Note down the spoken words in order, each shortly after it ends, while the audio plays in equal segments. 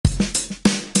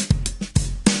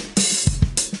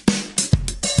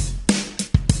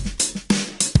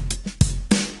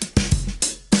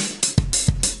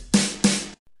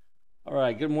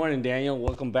right. Good morning, Daniel.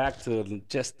 Welcome back to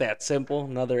Just That Simple.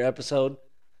 Another episode.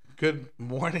 Good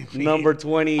morning. Pete. Number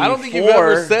 24. I don't think you've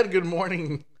ever said good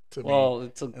morning to me. Well,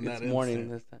 it's that morning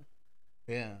instant. this time.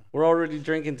 Yeah. We're already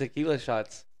drinking tequila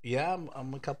shots. Yeah,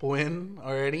 I'm a couple in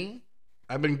already.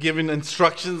 I've been given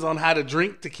instructions on how to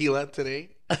drink tequila today.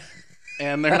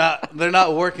 And they're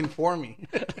not working for me.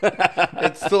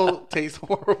 It still tastes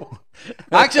horrible.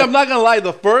 Actually, I'm not gonna lie.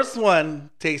 The first one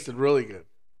tasted really good,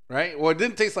 right? Well, it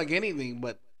didn't taste like anything,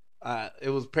 but it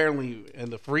was apparently in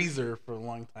the freezer for a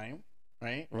long time,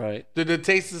 right? Right. Did it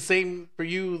taste the same for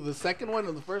you, the second one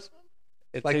or the first one?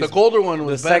 It Like the tastes- colder one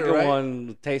was the better, second right?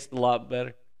 one tastes a lot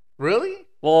better. Really?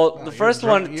 Well, Wow, the first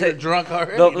you're drunk, one, you're drunk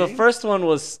already. the dude. first one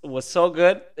was so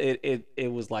good.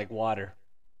 It was like water.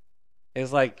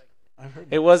 It's like I've heard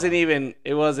it wasn't even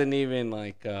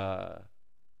like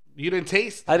You didn't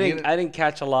taste. I you didn't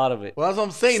catch a lot of it. Well, that's what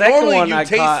I'm saying. Second Normally, one, you I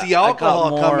taste caught- the I caught alcohol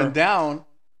more. coming down,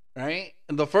 right?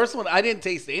 And the first one, I didn't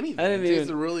taste anything. I didn't it tasted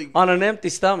even really. on an empty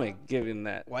stomach. Given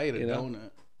that, Well, I ate a you know? donut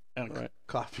and Right.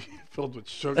 coffee filled with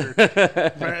sugar.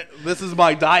 Right? This is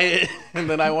my diet, and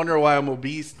then I wonder why I'm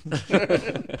obese.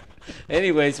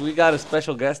 Anyways, we got a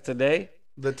special guest today.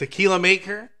 The tequila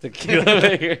maker, Tequila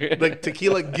maker. the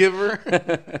tequila giver.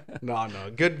 No,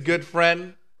 good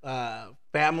friend,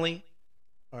 family,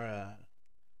 or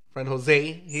friend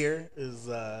Jose here is.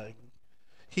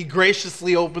 He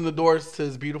graciously opened the doors to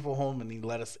his beautiful home, and he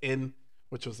let us in,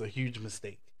 which was a huge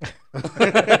mistake.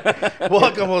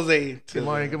 Welcome, Jose. Good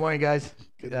morning, guys.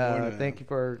 Good morning. Thank you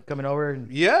for coming over.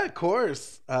 Yeah, of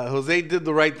course. Jose did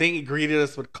the right thing. He greeted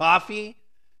us with coffee.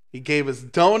 He gave us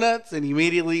donuts, and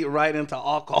immediately right into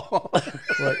alcohol.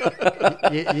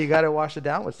 You got to wash it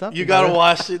down with something. You got to brother.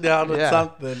 wash it down with Yeah.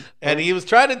 something. And he was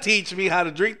trying to teach me how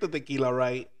to drink the tequila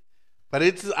right. But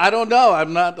I don't know.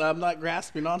 I'm not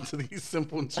grasping onto these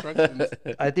simple instructions.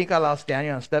 I think I lost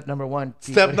Daniel on step number one.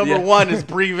 Step number one is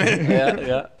breathe in.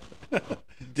 Yeah.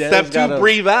 Step two,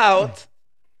 breathe out,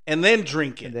 and then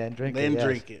drink it. And then drink it, yes.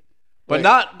 drink it. But Wait,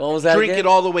 not what was that drink again? it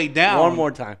all the way down. One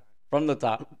more time from the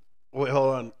top. Wait,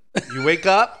 hold on. You wake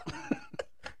up,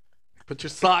 put your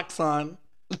socks on.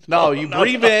 No, you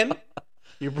breathe in,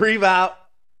 you breathe out,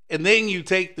 and then you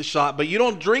take the shot. But you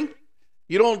don't drink.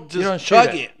 You don't just don't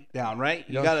chug shoot it down, right?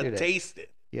 You don't gotta shoot it. taste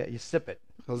it. Yeah, you sip it.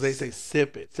 Jose say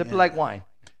sip it. Sip it like wine.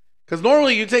 Because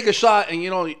normally you take a shot, and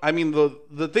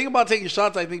the thing about taking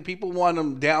shots, I think people want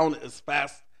them down as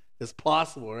fast as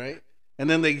possible, right? And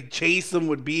then they chase them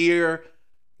with beer,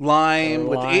 lime,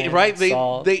 Lime, right?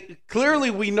 salt. They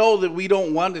clearly we know that we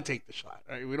don't want to take the shot,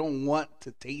 right? We don't want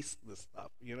to taste the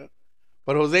stuff, you know.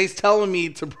 But Jose's telling me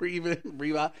to breathe in,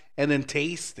 breathe out, and then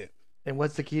taste it. And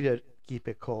what's the key to keep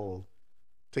it cold?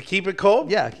 To keep it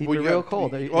cold? Yeah, keep it you real got-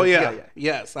 cold. Oh, yeah. Yeah.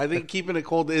 Yes. I think keeping it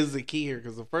cold is the key here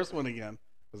because the first one, again,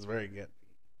 was very good.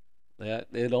 Yeah,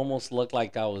 it almost looked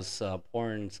like I was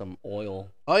pouring some oil.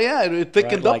 Oh, yeah. It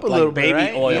thickened Right, up like a little bit, baby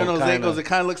right? oil, You know, Jose kinda. goes, it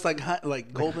kind of looks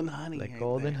like golden honey. Like right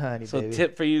golden there. honey, So baby.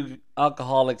 tip for you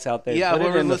alcoholics out there: Yeah, put it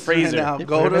whoever's in the listening freezer. now,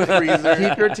 go to the freezer.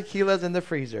 Keep your tequilas in the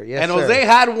freezer. Yes, And sir. Jose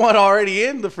had one already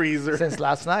in the freezer. Since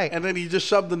last night. And then he just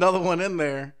shoved another one in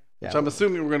there, which Yeah. I'm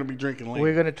assuming we're going to be drinking later.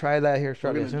 We're going to try that here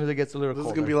shortly gonna- as soon as it gets a little This is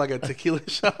colder. going to be like a tequila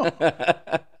show.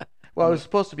 Well, it was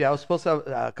supposed to be. I was supposed to have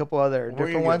a couple other We're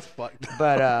different gonna ones, get fucked.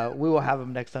 but we will have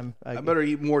them next time. I better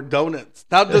eat more donuts.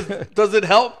 Now, does it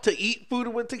help to eat food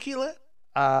with tequila?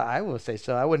 I will say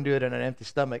so. I wouldn't do it on an empty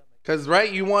stomach. Because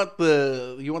right, you want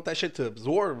that shit to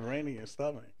absorb right in your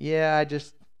stomach. Yeah, I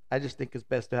just think it's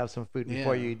best to have some food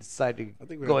before Yeah. you decide to I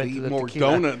think we go have to into eat the more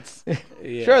tequila. donuts.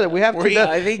 Yeah. Sure, that we have We're two. eating-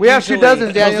 I think We have 2 usually-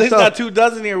 dozen, Daniel. Jose's So got 2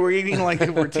 dozen here. We're eating like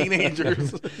we're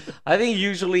teenagers. I think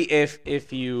usually if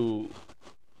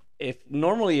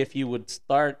normally if you would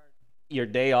start your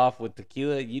day off with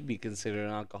tequila, you'd be considered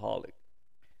an alcoholic,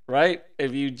 right?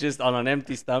 If you just on an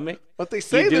empty stomach, But they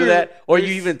say you do there- that, or you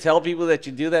there's- even tell people that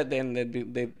you do that, then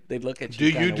they look at Do you.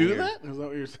 you kinda do weird. that? Is that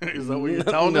what you're saying? Is that what you're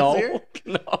telling no, us here?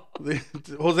 No.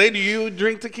 Jose, do you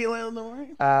drink tequila in the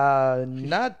morning?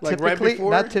 not Like right typically, before?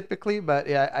 not typically, but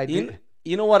yeah, I do.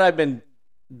 You know what I've been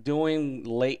doing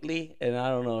lately, and I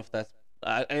don't know if that's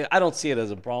I don't see it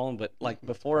as a problem, but like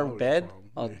before Always a bed,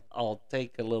 problem, yeah. I'll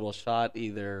take a little shot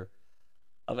either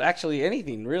of actually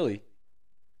anything really.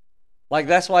 Like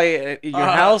that's why at your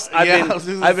house yeah, I was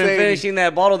just I've been saying. finishing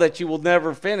that bottle that you will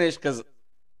never finish because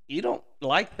you don't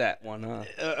like that one,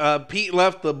 huh? Pete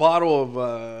left the bottle of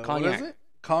what Cognac. is it?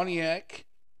 Cognac,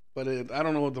 but I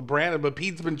don't know what the brand is. But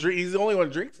Pete's been drinking. He's the only one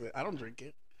who drinks it. I don't drink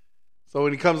it. So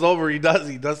when he comes over, he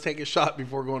does take a shot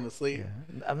before going to sleep.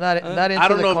 I'm not into I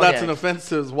don't the know if that's an cognac. offense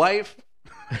to his wife.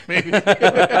 Maybe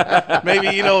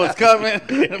maybe you know it's coming.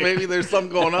 Maybe there's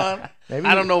something going on. Maybe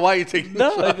I don't know why you take the No,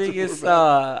 shots I think before it's bed.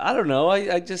 I don't know.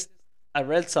 I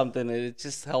read something and it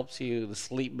just helps you to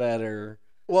sleep better.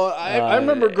 Well, I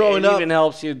remember growing it up. even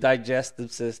helps your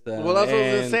digestive system. Well, that's what I was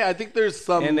gonna and- say. I think there's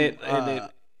some and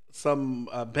some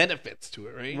benefits to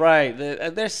it, right? Right.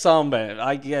 There's some benefit,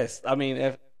 I guess. I mean,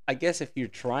 if you're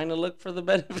trying to look for the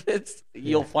benefits,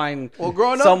 you'll find Well,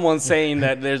 growing up- someone saying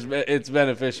that it's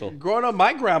beneficial. Growing up,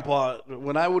 my grandpa,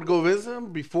 when I would go visit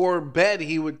him before bed,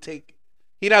 he'd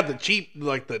have the cheap,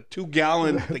 like the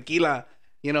 2-gallon tequila.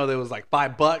 You know, there was like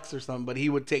 $5 or something, but he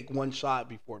would take one shot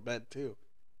before bed too.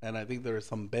 And I think there is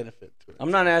some benefit to it. I'm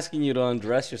not asking you to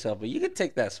undress yourself, but you could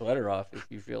take that sweater off if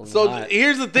you feel So hot.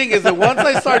 here's the thing: is that once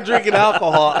I start drinking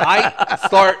alcohol, I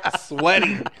start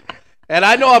sweating, and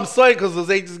I know I'm sweating because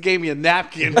Jose just gave me a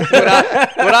napkin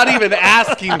without even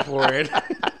asking for it.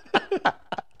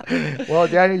 Well,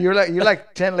 Daniel, you're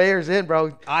like 10 layers in,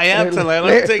 bro. I am tonight.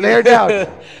 Let me take layer it. down.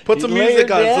 Put some Lay music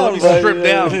it on, so let me down, strip bro.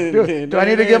 down. Do I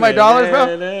need to get my dollars,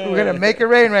 bro? We're gonna make it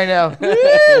rain right now.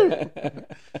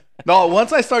 No,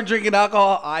 once I start drinking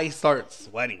alcohol, I start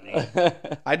sweating. Man.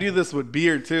 I do this with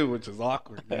beer too, which is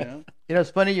awkward. You know? You know, it's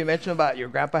funny you mentioned about your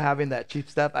grandpa having that cheap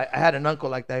stuff. I had an uncle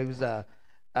like that. He was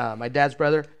my dad's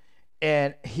brother,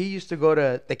 and he used to go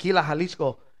to Tequila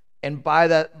Jalisco and buy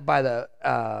the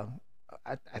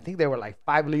I think they were like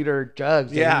 5-liter jugs.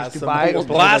 that he Yeah, used to some buy. old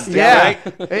plastic, Yeah,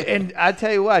 right? and I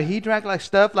tell you what, he drank like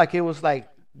stuff like it was like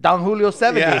Don Julio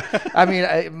 70. Yeah. I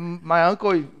mean, my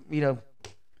uncle, you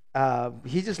know,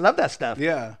 he just loved that stuff.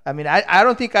 Yeah. I mean, I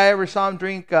don't think I ever saw him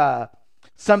drink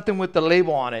something with the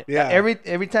label on it. Yeah.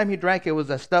 Every time he drank, it was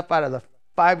the stuff out of the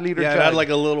 5-liter Yeah, jug. it had like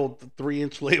a little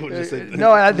 3-inch label. Just said,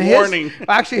 no, warning.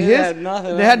 Actually, It his had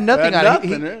nothing they had on it. nothing It had on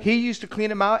nothing, it. right? He used to clean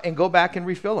them out and go back and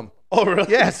refill them. Oh, really?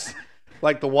 Yes.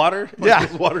 Like the water? Like Yeah.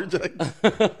 those water jugs?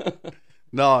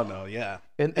 No, yeah.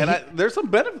 And And there's some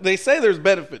benefit. They say there's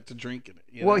benefit to drinking it.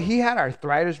 You Well, know? he had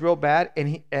arthritis real bad,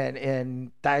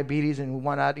 and diabetes, and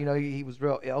whatnot. You know, he was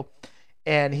real ill,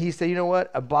 and he said, you know what,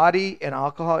 a body and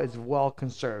alcohol is well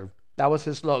conserved. That was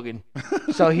his slogan.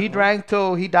 So he drank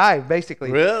till he died, basically.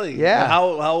 Really? Yeah. How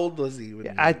old was he?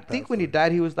 When I he think passed when he away?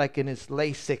 died, he was like in his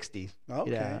late 60s.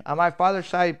 Okay. Yeah. On my father's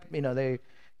side, you know, they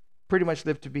pretty much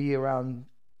lived to be around.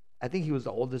 I think he was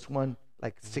the oldest one,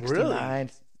 like 69,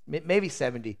 maybe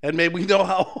 70. And maybe we know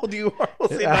how old you are. We'll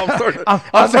see. Now I'm-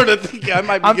 I'm sort of thinking I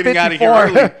might be I'm getting out of 54.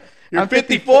 here early. You're I'm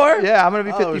 54? Yeah, I'm gonna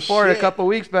be Oh, 54 in a shit. couple of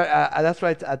weeks. But that's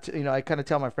why you know, I kind of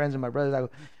tell my friends and my brothers.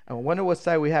 I wonder what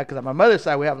side we have, because on my mother's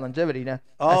side we have longevity now.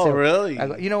 Oh, I said, really? I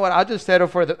go, you know what? I'll just settle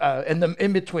for the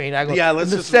in between. I go, Yeah,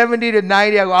 let's in the just- 70 to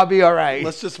 90. I go, I'll be all right.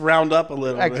 Let's just round up a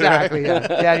little bit. Exactly.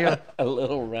 Yeah. You know, A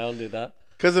little rounded up.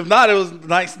 Because if not, it was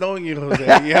nice knowing you, Jose.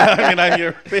 Yeah, I mean,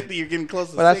 you're 50, you're getting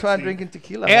close to but that's why I'm 60. drinking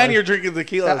tequila. And man. you're drinking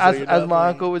tequila. so as, you're as my definitely-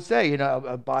 uncle would say, you know,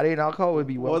 a body and alcohol would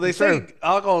be well. Well, they say conserved.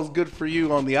 alcohol is good for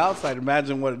you on the outside.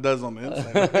 Imagine what it does on the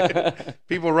inside.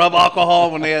 People rub alcohol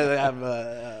when they have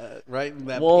right?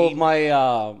 That Well, pain.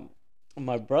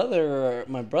 my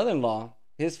brother-in-law,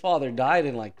 his father died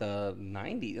in like the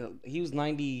 90s. He was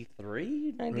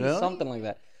 93, 90 Really? something like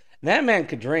that. That man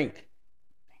could drink.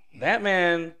 That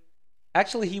man,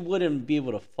 actually, he wouldn't be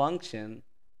able to function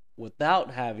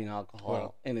without having alcohol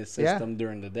Well, in his yeah. system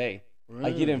during the day.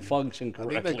 Like he didn't function I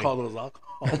correctly. think they call those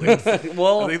alcoholics.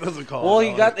 well, I think those are called well,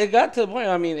 alcoholics. it got to the point.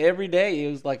 I mean, every day it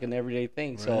was like an everyday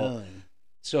thing. Really?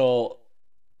 So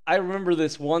I remember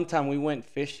this one time we went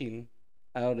fishing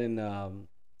out in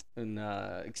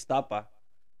Ixtapa.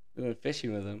 We went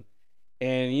fishing with him,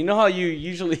 and you know how you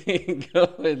usually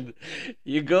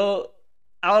go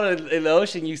out in the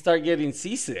ocean, you start getting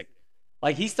seasick.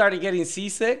 Like he started getting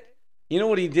seasick. You know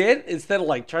what he did? Instead of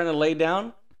like trying to lay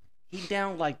down, he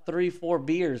downed like 3-4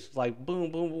 beers, like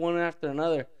boom, boom, one after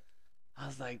another. I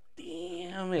was like,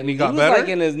 damn it. And he got was better? like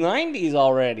in his 90s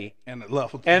already. And it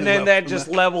leveled. And then that leveled- just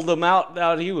leveled him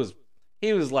out. He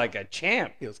was like a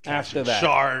champ He was after catching that.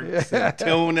 sharks and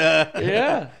tuna.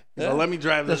 Yeah. So let me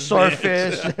drive The this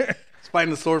swordfish. bitch. He's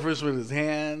fighting the swordfish with his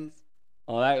hands.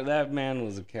 Oh, that man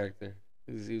was a character.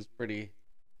 He was pretty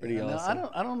Yeah, no,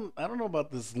 awesome. I don't know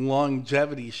about this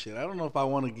longevity shit. I don't know if I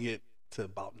want to get to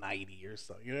about 90 or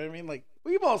so. You know what I mean? Like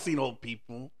we've all seen old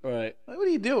people. Right. Like, what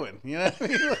are you doing? You know what I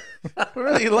mean?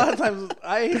 Really, a lot of times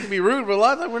I hate to be rude, but a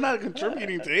lot of times we're not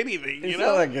contributing to anything. You You sound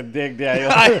know? like a dick,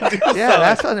 Daniel. I do Yeah, sound that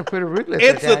like- sounded pretty ruthless.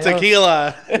 it's a Daniel.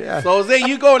 tequila. Yeah. So Jose,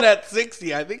 you going at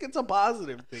 60? I think it's a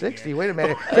positive thing. 60. Wait a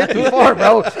minute. 54,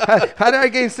 bro. How did I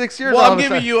gain 6 years? Well, all I'm of a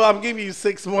giving sudden? you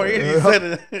 6 more years. You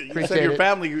said Appreciate your it.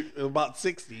 family about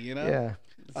 60. You know.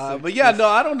 Yeah. But yeah, no,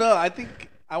 I don't know. I think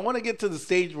I want to get to the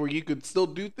stage where you could still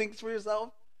do things for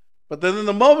yourself, But then in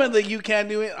the moment that you can't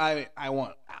do it, I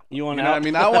want out. You want know out? what I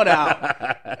mean? I want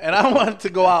out. And I want to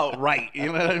go out right. You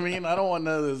know what I mean? I don't want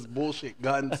none of this bullshit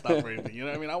gun stuff or anything. You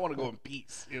know what I mean? I want to go in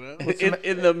peace. You know?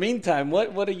 In the meantime,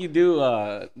 what do you do,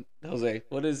 Jose?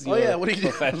 What is your what do you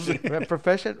profession? do?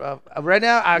 Profession right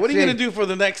now. Actually, What are you gonna do for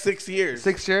the next 6 years?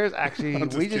 6 years. Actually, I'm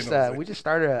just we kidding, just Jose. we just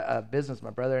started a business. My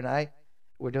brother and I,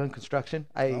 we're doing construction.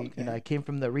 Okay. I came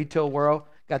from the retail world.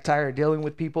 Got tired of dealing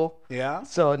with people. Yeah.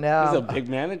 So now He's a big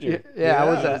manager.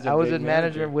 Yeah, he's a I was big a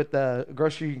manager manager. with a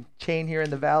grocery chain here in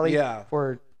the valley. Yeah.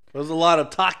 For There's a lot of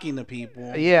talking to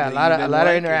people. yeah, that a lot you of didn't like,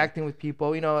 or interacting with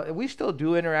people. You know, we still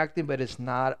do interacting, but it's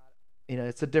not. You know,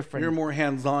 it's a different. You're more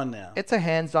hands-on now. It's a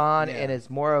hands-on, Yeah. and it's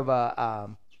more of a.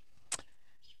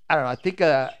 I don't know. I think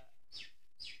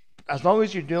as long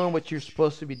as you're doing what you're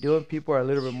supposed to be doing, people are a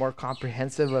little bit more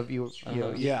comprehensive of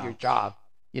Yeah. your job.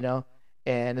 You know,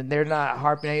 and they're not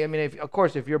harping. I mean, of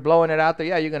course, if you're blowing it out there,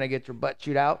 yeah, you're gonna get your butt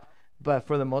chewed out. But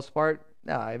for the most part,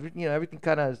 no, everything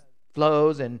kind of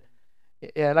flows. And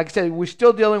yeah, like I said, we're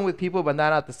still dealing with people, but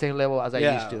not at the same level as I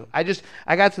Yeah. used to.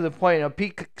 I got to the point. You know,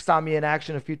 Pete saw me in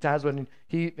action a few times when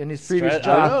he in his previous Stress-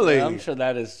 job. Really? I'm sure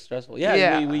that is stressful. Yeah,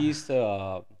 Yeah. we used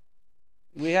to.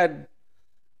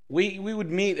 We would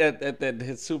meet at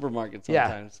his supermarket Yeah.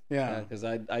 sometimes. Yeah. Because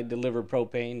I deliver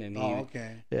propane and Oh,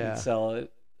 okay. Yeah. he'd sell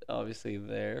it obviously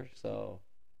there. So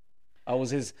I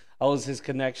was his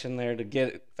connection there to get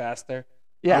it faster.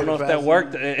 I Yeah. don't know if that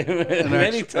worked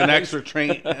many times. An extra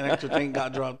tank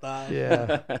got dropped off.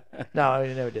 Yeah. No,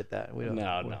 we never did that. We don't.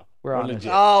 No. We're honest.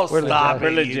 legit. Oh, We're stop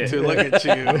legit. it! We're You legit. two. Look at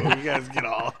you. You guys get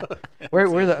all.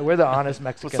 We're the honest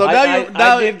Mexicans. So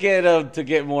now I did get to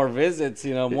get more visits,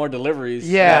 more deliveries,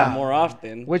 Yeah. more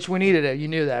often. Which we needed it. You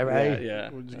knew that, right? Yeah.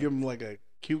 Would you give him like a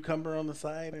cucumber on the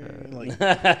side, or like,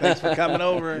 thanks for coming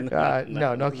over?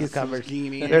 No cucumbers.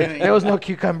 Zucchini, There was no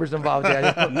cucumbers involved there.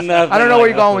 Nothing I don't know where like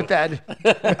you're going that.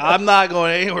 with that. I'm not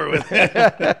going anywhere with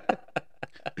it.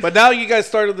 But now you guys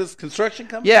started this construction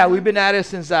company. Yeah, we've been at it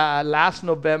since last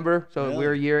November, so Really?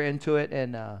 we're a year into it,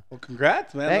 and Well,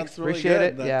 congrats, man. Thanks, That's really appreciate good.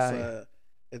 it. That's, Yeah.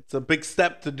 It's a big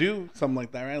step to do something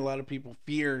like that, right? A lot of people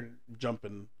fear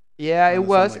jumping. yeah, Kinda it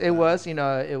was. something It like was.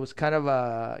 It was kind of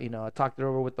I talked it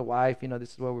over with the wife.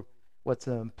 This is what's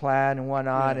the plan and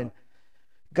whatnot, Yeah. and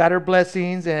got her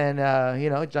blessings, and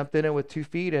jumped in it with 2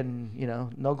 feet, and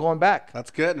no going back.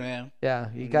 That's good, man. Yeah,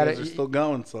 you You got guys it. are still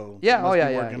going, so Yeah, it must oh be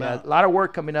yeah, working yeah. out. A lot of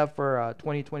work coming up for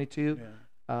 2022.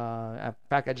 Yeah. In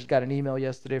fact, I just got an email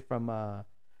yesterday from a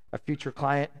future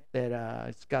client that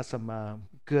it's got some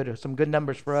good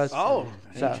numbers for us. Oh,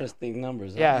 So- Interesting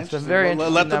numbers. Huh? Yeah, some interesting. very Well,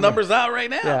 interesting let the number. numbers out right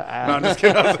now. Yeah, no, I'm just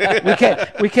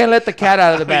kidding. we can't let the cat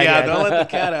out of the bag. Yeah, yet. don't let the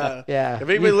cat out. Yeah. If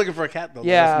anybody's looking for a cat, though,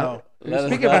 Yeah. let us know. Let us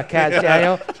Speaking know. about cats,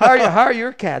 Daniel, how are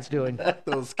your cats doing?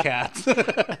 Those cats.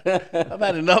 I've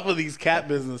had enough of these cat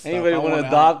business stuff. Anybody I want to out.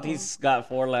 adopt? He's got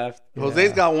 4 left.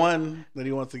 Jose's got one that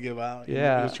he wants to give out.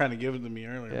 Yeah. He was trying to give it to me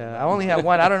earlier. Yeah, I only have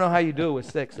one. I don't know how you do it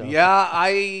with 6. So.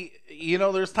 Yeah,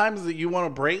 there's times that you want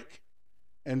to break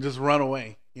and just run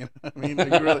away. You know what I mean? Like,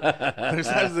 there's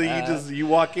times that you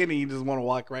walk in and you just want to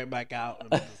walk right back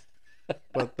out.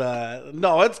 But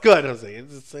no, it's good, Jose.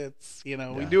 It's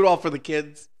we do it all for the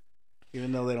kids,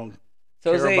 even though they don't.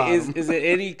 So care about is 'em. is it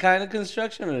any kind of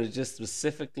construction or is it just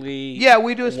specifically? Yeah,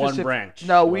 we do a one specific. branch.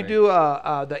 No, we Right. do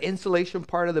the insulation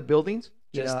part of the buildings.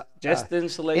 Just the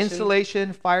insulation.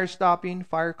 Insulation, fire stopping,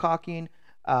 fire caulking,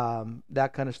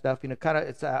 that kind of stuff.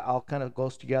 It's all kind of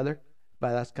goes together.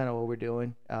 But that's kind of what we're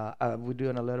doing. We're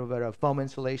doing a little bit of foam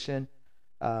insulation,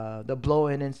 the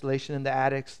blow-in insulation in the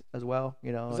attics as well.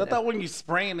 Is that when you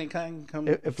spray and it kind of comes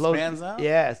it flows expands out?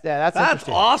 Yes, yeah, that's That's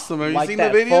interesting. awesome. Have you like seen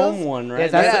that the videos? foam one,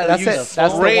 right? Yeah, that's you it. That's the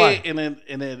spray one. it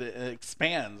and it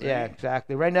expands. Right? Yeah,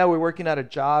 exactly. Right now we're working at a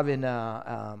job in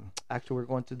actually we're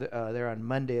going to there on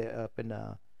Monday up in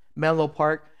Menlo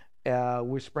Park.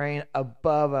 We're spraying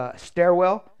above a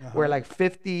stairwell. We're like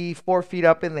 54 feet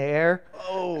up in the air.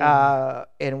 Oh.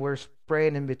 And we're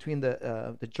spraying in between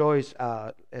the joists.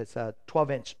 It's a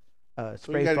 12-inch So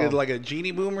spray you gotta foam. get like a genie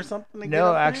boom or something? To get No,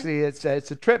 up there? actually, it's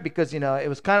a trip because it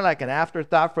was kind of like an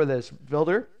afterthought for this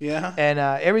builder. Yeah. And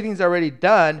everything's already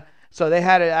done, so they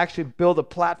had to actually build a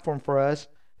platform for us,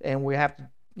 and we have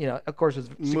to, of course, it's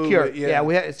Move secure. it, yeah.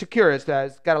 It's secure. It's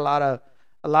got a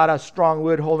lot of strong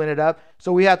wood holding it up.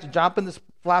 So we have to jump in this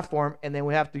platform, and then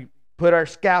we have to put our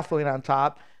scaffolding on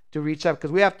top to reach up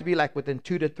because we have to be like within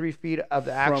 2 to 3 feet of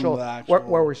the actual,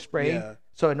 where we're spraying. yeah.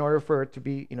 So in order for it to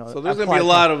be, So there's gonna be a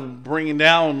lot of bringing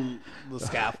down the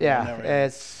scaffold. Yeah, and everything.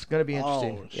 it's gonna be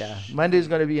interesting. Oh, Yeah, Monday's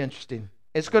gonna be interesting.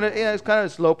 It's it's kind of a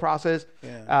slow process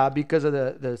Yeah. because of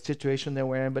the situation that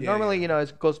we're in. But Yeah, normally, yeah.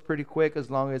 it goes pretty quick as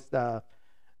long as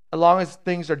as long as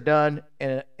things are done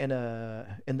in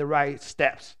the right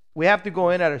steps. We have to go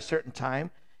in at a certain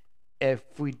time. If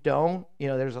we don't,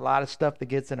 there's a lot of stuff that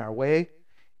gets in our way,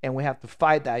 and we have to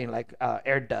fight that. Like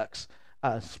air ducts,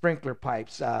 sprinkler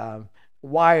pipes,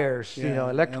 wires,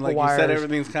 electrical and like wires. you said,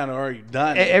 everything's kind of already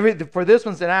done. For this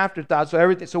one's an afterthought, so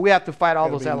everything. So we have to fight all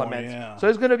Gotta those be more, elements. yeah. So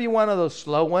it's gonna be one of those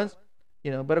slow ones,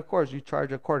 but of course you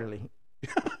charge accordingly.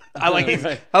 I like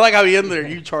Right. I like how you in there.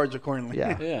 You charge accordingly.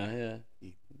 Yeah. Yeah.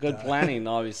 Good planning,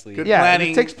 obviously. Good Yeah,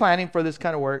 planning. it takes planning for this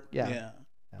kind of work. Yeah. Yeah.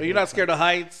 But you're not scared of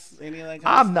heights, any of that kind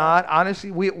of I'm not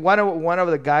honestly. One of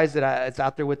the guys that's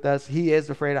out there with us. He is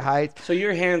afraid of heights. So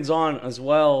you're hands-on as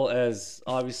well as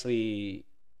obviously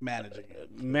managing it.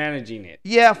 managing it.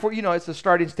 Yeah, it's the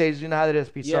starting stage. You know how that is.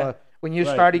 Yeah. So when you're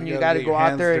Right. starting, You you gotta got to get go your out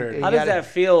hands there. dirty. And How you does gotta- that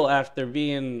feel after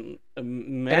being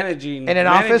managing in an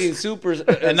managing office? super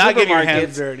And not getting your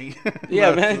hands supermarkets? dirty.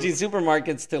 Yeah, That's- managing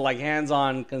supermarkets to like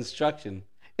hands-on construction.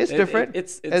 It's different.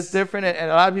 It's different, and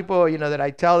a lot of people, that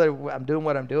I tell that I'm doing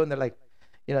what I'm doing, they're like,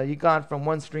 you've gone from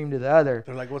one stream to the other.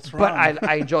 They're like, what's wrong? But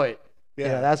I enjoy it.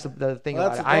 Yeah. That's the thing Well,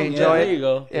 about that's it. I the thing, enjoy there it. you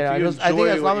go. Yeah, If you I think enjoy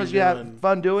as long what as you you're have doing.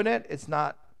 fun doing it, it's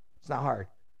not hard.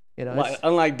 Like,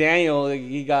 unlike Daniel,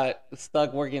 he got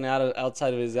stuck working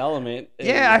outside of his element.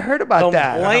 Yeah, I heard about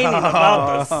that. Complaining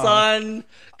about the sun.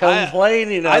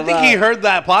 Complaining I about. think he heard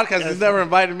that podcast. He's never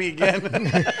invited me again.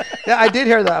 Yeah, I did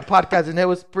hear that podcast, and it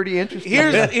was pretty interesting.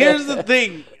 Here's the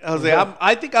thing, Jose.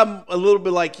 I think I'm a little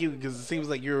bit like you because it seems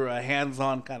like you're a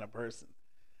hands-on kind of person.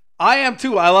 I am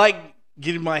too. I like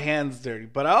getting my hands dirty,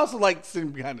 but I also like sitting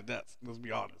behind the desk. Let's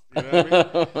be honest. You know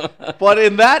what I mean? But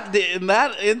in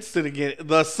that instant again,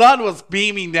 the sun was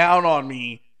beaming down on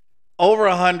me over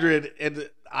 100, and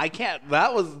I can't.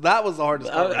 That was the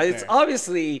hardest part. Right It's there.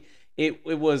 obviously it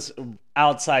was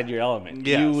outside your element.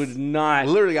 Yes. You would not.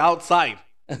 Literally outside.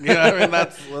 You know what I mean?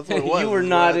 That's what it was. You were That's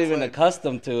not what it's even like.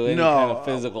 accustomed to any No. kind of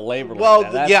physical labor. Well,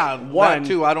 like that. yeah, That's one. that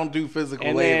too. I don't do physical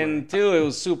And labor. then two, it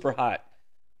was super hot.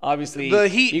 Obviously, The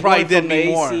heat you're probably going from did me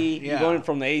the more. AC, Yeah. You're going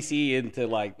from the AC into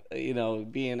like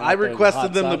being. I out there in the requested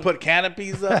hot them to sun. put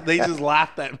canopies up. They just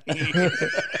laughed at me.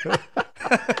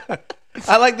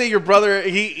 I like that your brother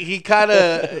he kind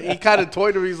of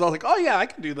toyed with me. He's all like, "Oh yeah, I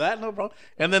can do that, no problem."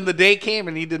 And then the day came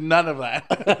and he did none of that.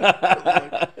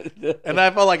 And I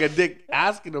felt like a dick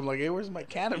asking him, like, "Hey, where's my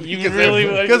canopy?" You really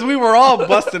would. because we were all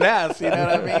busting ass. You know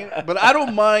what I mean? But I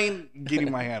don't mind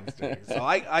getting my hands dirty. So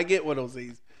I get what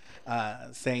Jose's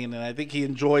saying, and I think he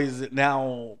enjoys it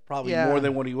now probably Yeah. more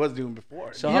than what he was doing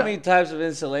before. So how many types of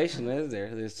insulation is there?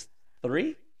 There's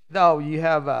 3. No, you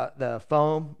have the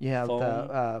foam. You have Foam.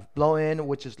 the blow-in,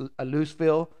 which is a loose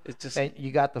fill. It's just And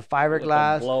you got the like a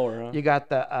fiberglass. blower. Huh? You got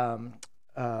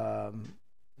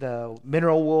the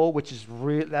mineral wool, which is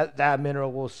that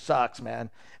mineral wool sucks, man.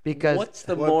 Because What's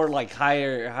the more like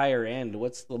higher end?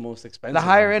 What's the most expensive? the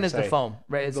higher one, end per is the se? foam,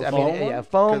 right? It's, The I foam mean, one? yeah,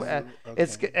 foam.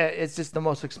 'Cause- It's just the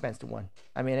most expensive one.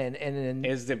 I mean, and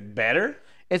Is it better?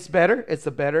 it's better. It's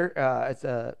the better.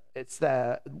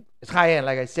 It's high end.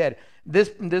 Like I said,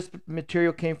 this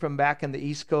material came from back in the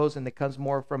East Coast, and it comes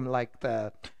more from like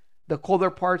the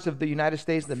colder parts of the United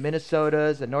States, the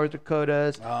Minnesotas, the North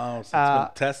Dakotas. Oh, so it's been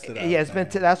tested. out Yeah, it's been.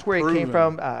 there. That's where it came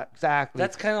Proven. from. Exactly.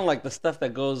 That's kind of like the stuff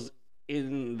that goes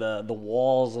in the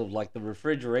walls of like the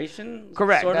refrigeration.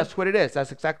 correct. sort of? That's what it is.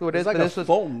 That's exactly what it It's is. like But a this was-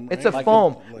 foam, It's right? a Like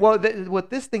foam. a- like- Well, what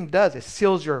this thing does is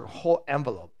seals your whole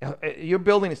envelope. You're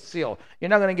building a seal. You're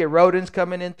not going to get rodents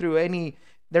coming in through any.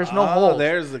 There's no Oh, holes.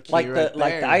 There's the key like right the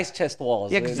there. ice chest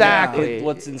walls. Exactly.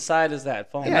 What's inside is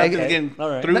that foam. Yeah, Nothing's okay. getting All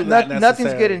right. through No- that nothing's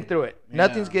necessarily. getting through it. Yeah.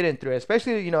 Nothing's getting through it.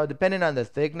 Especially depending on the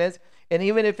thickness, and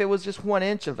even if it was just 1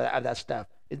 inch of that stuff,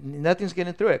 nothing's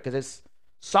getting through it because it's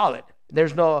solid.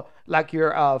 There's no like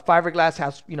your fiberglass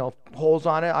has holes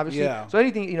on it, obviously. Yeah. So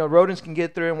anything rodents can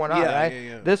get through and whatnot, Yeah, right? yeah,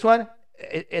 yeah. This one,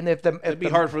 and if It'd be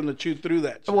hard for them to chew through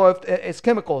that. shit. Well, if it's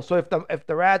chemical, so if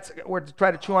the rats were to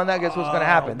try to chew on that, guess what's going to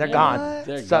happen? They're gone.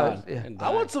 They're So, gone. yeah. and I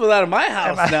dying. want some of that in my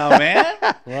house now, man.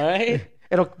 right?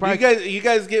 It'll Do probably, you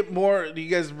guys get more? Do you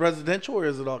guys residential or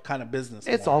is it all kind of business?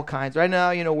 it's all kinds. Right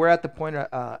now, we're at the point in at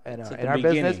our the business.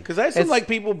 beginning. because I assume It's- like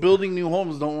people building new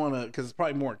homes don't want to because it's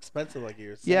probably more expensive. Like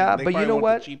you're saying. Yeah, They but you probably know want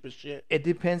what? The cheapest shit. It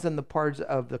depends on the parts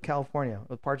of the California,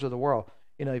 the parts of the world.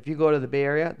 If you go to the Bay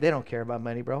Area, they don't care about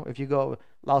money, bro. If you go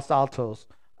Los Altos,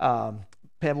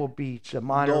 Pebble Beach,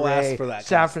 Monterey, for that kind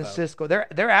San of stuff. Francisco,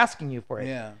 they're asking you for it.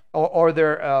 Yeah. Or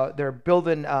they're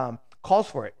building calls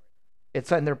for it.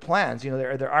 It's in their plans.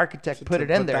 Their architect To- put to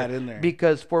it in put there, that in there.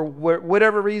 because for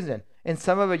whatever reason, and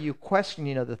some of it you question,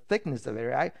 the thickness of it,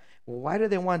 right? Well, why do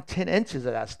they want 10 inches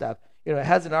of that stuff? It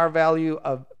has an R value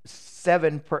of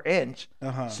 7 per inch.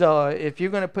 Uh-huh. So if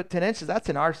you're going to put 10 inches, that's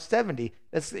an R70.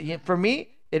 For me,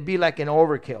 it'd be like an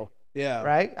overkill, Yeah.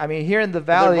 right? I mean, here in the They're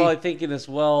valley, probably thinking as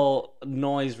well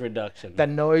noise reduction. the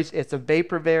noise, it's a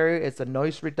vapor barrier, it's a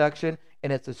noise reduction,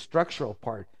 and it's a structural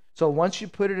part. So once you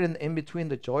put it in between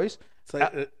the joists, So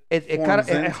it it kind forms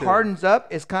of it into- hardens up.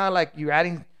 It's kind of like you're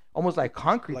adding almost like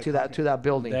concrete Like to that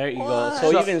building. There you go. What?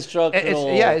 So So even It's,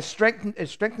 structural. yeah, it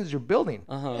strengthens your building.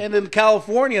 Uh-huh. And in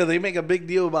California, they make a big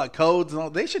deal about codes and all.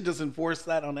 They should just enforce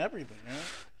that on everything. Right?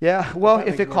 Yeah, well, That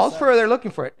if makes it more calls for it, sense. they're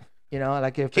looking for it. You know,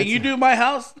 like if Can it's, you do my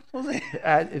house, Jose?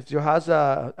 if your house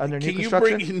under new Can you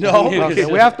construction? bring no? Okay,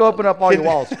 we have to open up all your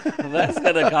walls. That's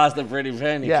gonna cost a pretty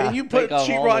penny. Yeah. Can you put Take off all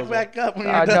sheetrock those- back up when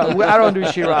you're done? No, I don't do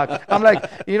sheetrock. I'm like,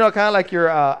 you know, kind of like your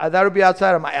that would be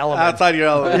outside of my element. Outside your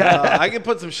element. I can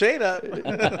put some shade up.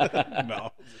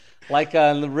 No. Like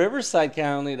in the Riverside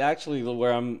County, actually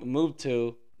where I'm moved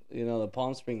to, you know, the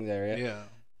Palm Springs area. Yeah.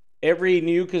 Every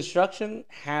new construction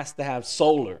has to have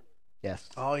solar. Yes.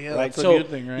 Oh yeah, Right. that's a So good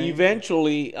thing, right?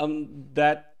 eventually,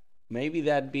 that maybe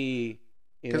that'd be.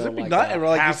 Because it'd be like nice, a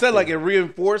like you have said, to. like it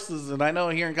reinforces. And I know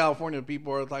here in California,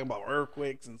 people are talking about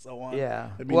earthquakes and so on. Yeah.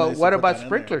 It'd be Well, nice to what put about that in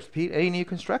sprinklers, Pete? Any new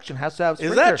construction has to have there.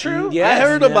 sprinklers. Is that true? Yes, I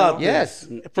heard yeah. about Yes.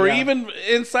 this. For Yeah. even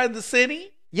inside the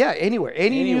city. Yeah, anywhere.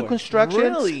 Any new Anywhere. construction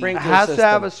Really? Sprinkler has to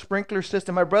have system. a sprinkler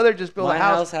system. My brother just built My a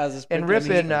house, house has a in sprinkler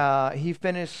Ripon. system. He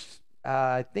finished,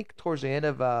 I think, towards the end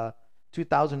of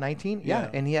 2019. Yeah, Yeah.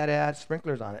 and he had to add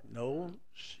sprinklers on it. No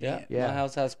shit. Yeah. Yeah. My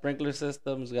house has sprinkler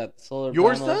systems. Got solar.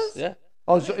 Yours panels. does? Yeah.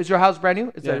 Oh, so is your house brand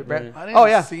new? Is Yeah, it brand new. I didn't Oh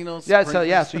yeah. see no Yeah. So sprinklers.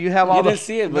 yeah. So you have all You the. didn't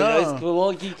see it, but No. it's,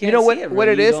 well, you can't You know what? see it. What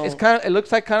bro. it You is? don't- It's kind of. It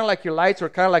looks like kind of like your lights, or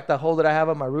kind of like the hole that I have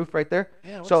on my roof right there.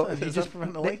 Yeah, what's So that? you Is just that for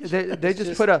ventilation? they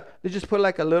just put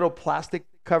like a little plastic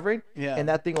covering, Yeah. and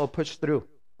that thing will push through.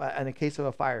 In the case of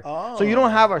a fire, Oh. so you don't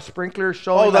have our sprinklers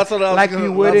showing. Oh, that's what I was like gonna-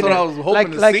 you would that's in what a- I was hoping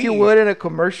like to like see. you would in a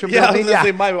commercial Yeah, I was building. gonna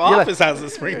say my You're like- office has a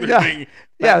sprinkler Yeah. thing.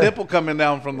 Yeah. That nipple coming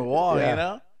down from the wall, Yeah. you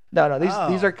know? No, these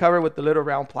Oh. are covered with the little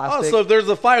round Oh, plastic. so if there's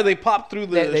a fire, they pop through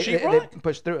the they sheetrock?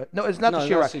 push through it. No, it's not No, the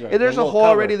not sheetrock. sheetrock. There's The a little hole cover.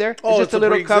 already there. Oh, It's just a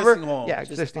little cover. pre-existing hole. Yeah,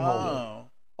 Just- existing hole. Oh.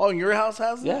 Oh, and your house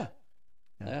has it? Yeah.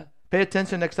 Yeah. Pay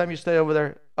attention next time you stay over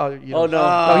there. Oh, you Oh, don't- no.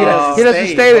 Oh, he doesn't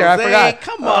stay there. I Jose, forgot.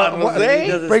 Come on, what- Jose.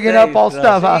 He doesn't Bringing stay, up all so-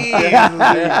 stuff, huh? Jesus.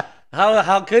 Yeah.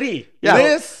 How could he? Yeah.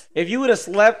 This? If you would have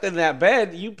slept in that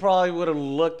bed, you probably would have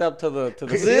looked up to the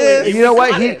This- ceiling. You know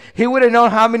what? got it. He would have known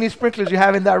how many sprinklers you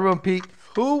have in that room, Pete.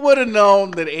 Who would have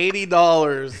known that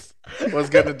 $80 was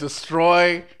going to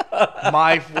destroy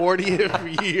my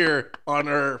 40th year on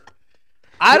Earth?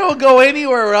 I don't go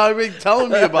anywhere without anybody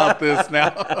telling me about this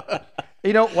now.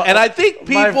 You know, And I think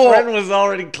My people, friend was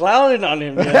already clowning on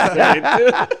him yesterday,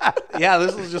 too. yeah,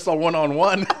 this was just a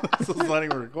one-on-one. This is not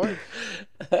even recorded.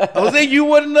 Jose, you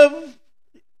wouldn't have,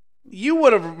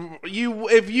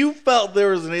 if you felt there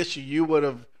was an issue, you would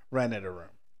have rented a room.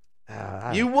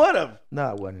 You would have. no,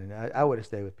 I wouldn't. I would have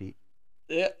stayed with Pete.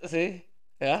 Yeah, see?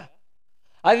 Yeah.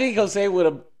 I think Jose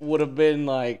would have been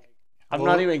like, I'm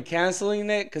not Well- even canceling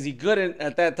it because he couldn't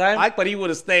at that time, I- but he would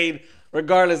have stayed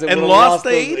regardless. And lost the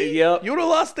those- 80? Yep. You would have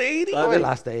lost the 80? I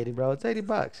lost the 80, bro. It's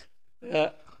 $80. Yeah.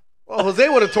 Well, Jose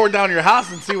would have torn down your house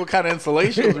and see what kind of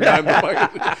insulation was behind the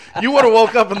fire. You would have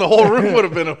woke up and the whole room would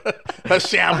have been a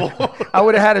shamble. I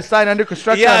would have had a sign under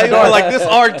construction Yeah, on the you were door. like this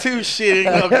R2 shit.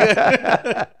 ain't no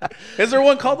good. Is there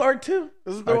one called R2?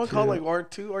 Isn't there one called like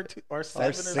R2, R7 or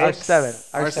something?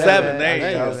 R7. R7. There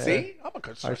you go. R7. See, I'm a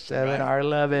construction R7, guy.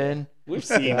 R11. We've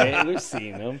seen it. We've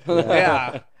seen them.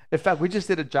 Yeah. In fact, we just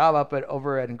did a job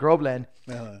over at Groveland,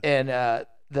 Uh-huh. and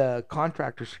the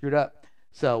contractor screwed up.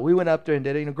 So we went up there and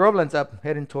did it. You know, Groveland's up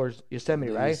heading towards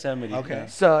Yosemite, right? Yosemite. Okay.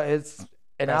 So it's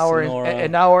an hour, Sonora.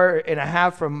 an hour and a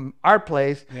half from our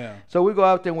place. Yeah. So we go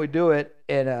out there and we do it,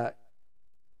 and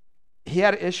he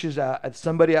had issues.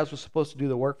 Somebody else was supposed to do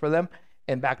the work for them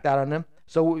and backed out on them.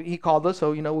 So he called us.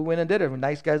 So we went and did it. We're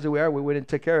nice guys that we are. We went and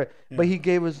took care of it. But he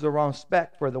gave us the wrong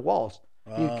spec for the walls.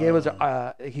 He gave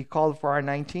us. He called for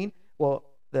R19. Well,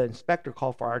 the inspector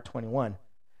called for R21.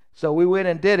 So we went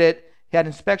and did it. He had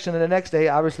inspection, and the next day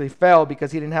obviously failed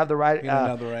because he didn't have the right, didn't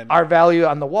have the right- R value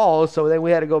on the walls. So then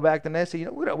we had to go back the next day.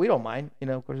 We don't mind.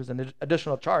 Of course, it's an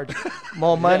additional charge,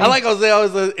 more money. I like Jose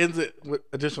always ends it with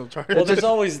additional charges. Well,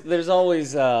 there's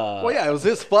always. Well, yeah, it was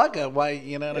his fuck up. Why,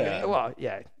 you know what I mean? Well,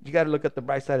 yeah, you got to look at the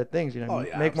bright side of things. Oh,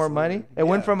 yeah, make more money. absolutely. It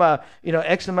went Yeah. from a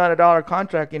X amount of dollar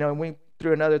contract, and we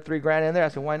threw another $3,000 in there. I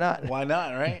said, why not? Why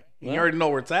not, right? You Yeah. already know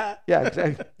where it's at. Yeah,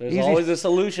 exactly. There's Easy. always a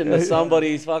solution to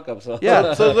somebody's fuck up. So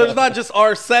Yeah. So there's not just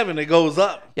R7, it goes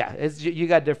up. Yeah, it's you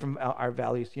got different R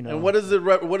values. And what does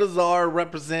what does the R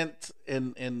represent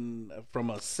in from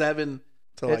a 7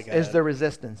 to like it's a the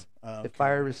resistance, okay. the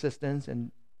fire resistance,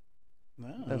 and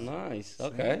No, nice. see,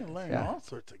 Okay. I learned Yeah. all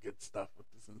sorts of good stuff with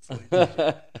this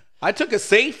insulation. I took a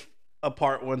safe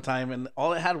apart one time, and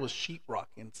all it had was sheetrock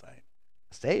inside.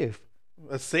 Safe.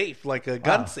 A safe, like a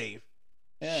gun Wow. safe.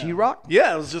 Sheetrock?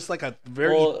 Yeah, it was just like a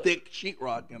very Well- thick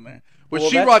sheetrock in there. Which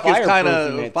Well, that's sheetrock is kind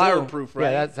fireproof in it, of too. fireproof,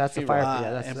 right? Yeah, that's the Sheetrock. fire.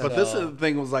 Yeah, that's But this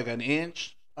thing was like an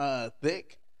inch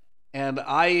thick, and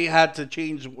I had to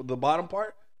change the bottom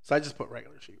part, so I just put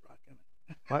regular sheetrock in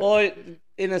it. Well,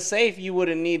 in a safe, you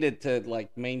wouldn't need it to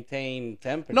like maintain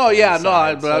temperature. No, yeah,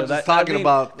 inside. but I was just talking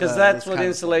about, because that's this what kind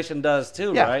of insulation does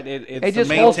too, Yeah. right? It It's just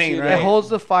to holds, maintain, it right? holds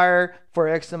the fire for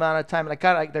X amount of time. Like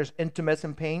kind of like there's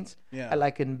intermittent paints, Yeah.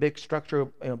 like in big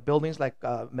structural buildings, like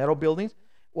metal buildings.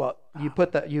 Well, you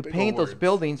put you Big paint old those words.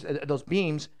 buildings, those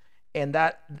beams, and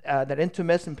that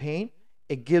intermittent paint,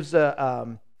 it gives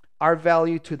a R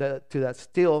value to that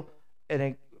steel,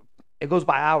 and it goes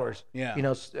by hours. Yeah. You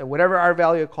know, whatever R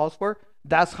value it calls for,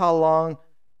 that's how long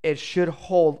it should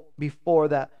hold before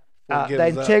that Before it the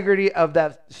gives up. integrity of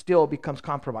that steel becomes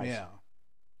compromised. Yeah.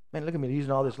 Man, look at me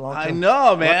using all this long term. I know,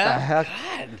 What man. the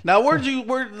heck? Now,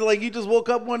 like you just woke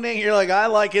up one day and you're like, I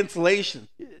like insulation.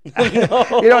 You know,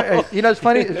 it's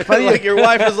funny. It's funny. Like your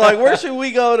wife is like, where should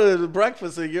we go to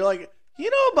breakfast? And you're like, you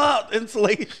know about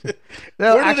insulation.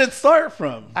 No, Where did it start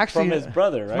from? actually, from his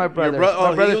brother, right? my brother. Oh,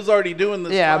 my brother. he was already doing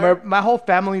this. Yeah, fire? my whole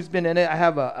family's been in it. I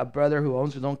have a brother who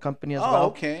owns his own company as Oh, well.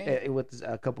 okay. With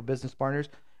a couple business partners,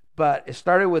 but it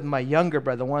started with my younger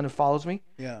brother, the one who follows me.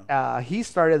 Yeah. He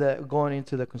started going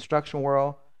into the construction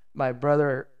world. My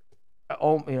brother,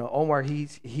 Omar,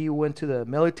 he went to the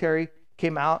military,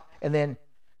 came out, and then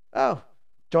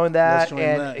joined that, join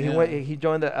and that, he yeah. he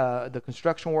joined the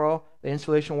construction world, the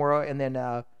installation world, and then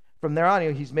from there on,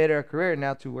 he's made it a career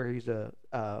now to where he's a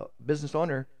business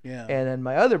owner. Yeah. And then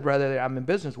my other brother that I'm in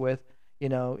business with,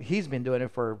 he's been doing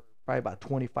it for probably about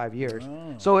 25 years.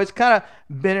 Oh. So it's kind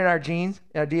of been in our genes,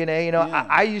 in our DNA. Yeah.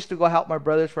 I used to go help my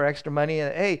brothers for extra money,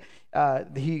 and hey,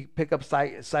 he pick up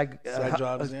side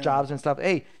jobs, yeah. jobs and stuff.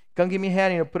 Hey, come give me a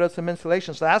hand, put up some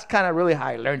insulation. So that's kind of really how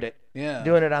I learned it. Yeah.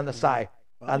 Doing it on the side.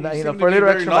 Well, On the, you seem for a to be little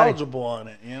very extra money. knowledgeable on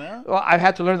it, you know? Well, I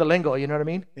had to learn the lingo. You know what I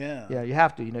mean? Yeah. Yeah, you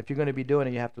have to. If you're going to be doing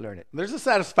it, you have to learn it. There's a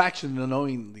satisfaction in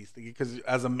knowing these things because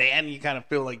as a man, you kind of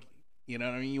feel like, you know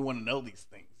what I mean? You want to know these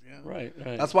things. Yeah. Right.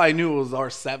 That's why I knew it was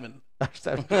R7.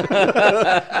 So-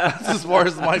 That's as far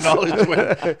as my knowledge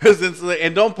went. 'Cause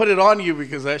and don't put it on you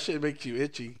because that shit makes you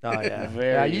itchy. Oh yeah,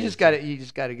 Very yeah. You just got to. You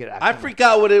just got to get I active. freak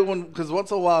out with it because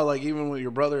once in a while, like even with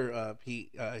your brother,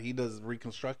 Pete, he does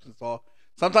reconstruction. So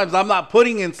sometimes I'm not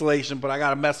putting insulation, but I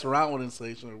gotta mess around with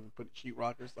insulation or put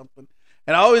sheetrock or something.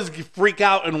 And I always freak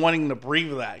out and wanting to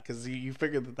breathe that because you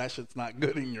figure that shit's not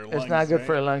good in your lungs. It's not good right?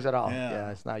 for the lungs at all. Yeah. Yeah,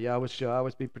 it's not. You always should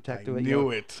always be protected. I knew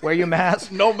it. Wear your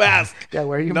mask. No mask. Yeah,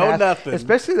 wear your No mask. nothing.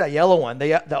 Especially that yellow one.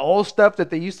 The old stuff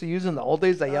that they used to use in the old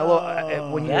days. The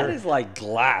yellow when That you're is like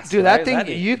glass. dude, right? that thing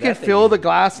is- you can that thing feel is- the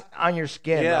glass on your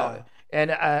skin. Yeah. Bro. And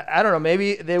I don't know,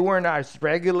 maybe they weren't as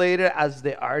regulated as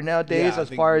they are nowadays Yeah, I as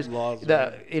think far as laws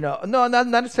the are- no, not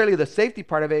necessarily the safety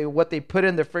part of it, what they put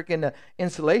in the freaking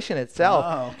insulation itself.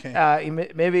 Oh, okay.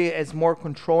 Maybe it's more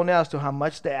control now as to how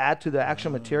much they add to the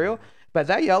actual material. But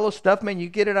that yellow stuff, man, you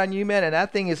get it on you, man, and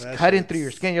that thing is cutting through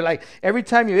your skin. You're like, every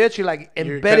time you itch, you're like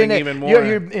embedding cutting it. even more.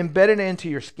 You're embedding it into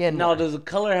your skin. Now, more. does the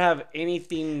color have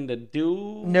anything to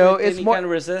do No, with it's any more- kind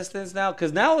of resistance now?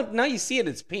 Because now you see it,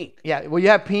 it's pink. Yeah, well, you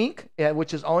have pink,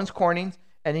 which is Owens Corning,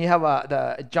 and you have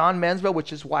the John Mansville,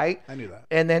 which is white. I knew that.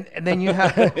 And then you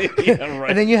have Yeah, right.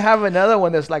 and then you have another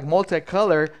one that's like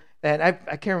multicolor, and I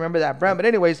can't remember that brand, but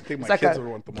anyways, think it's my like kids a would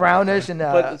want the brownish and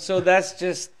But so that's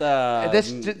just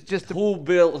that's just the-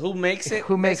 who makes it?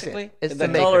 Who makes it? basically? It's the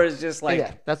the color maker. is just like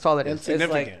yeah, that's all it is.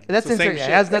 Insignificant. That's It's the same insignificant. It shit.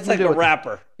 has it's nothing like to do a with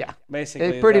wrapper. Yeah,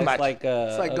 Basically, pretty that's much. like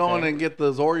It's like going okay. and get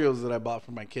those Oreos that I bought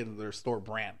for my kids. They're store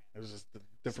brand. It was just a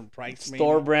different price. maybe.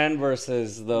 store brand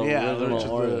versus the Yeah, original which is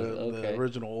Oreo. the Okay.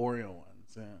 original Oreo ones.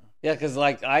 Yeah. Yeah, because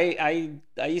like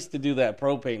I used to do that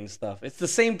propane stuff. It's the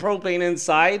same propane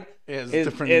inside. Yeah, it's It-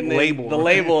 different and then label. The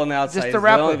label on the outside Just is the the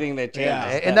wrapper. only thing that changes.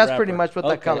 Yeah. and that's pretty wrapper. much what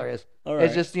that Okay. color is. All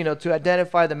It's right. just to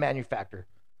identify the manufacturer.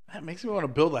 That makes me want to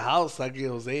build a house. I get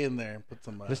Jose in there and put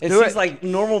some. Let's It do seems it. like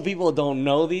normal people don't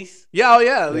know these Yeah, oh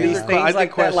yeah. these are- things I like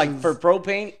think that. Like questions- for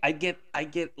propane, I get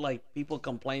like people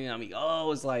complaining on me.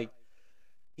 Oh, it's like,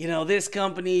 this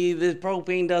company, this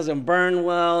propane doesn't burn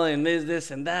well, and this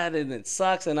and that, and it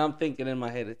sucks. And I'm thinking in my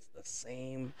head, it's the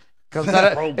same. Comes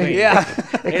out of, propane. Yeah.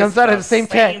 it comes out of the same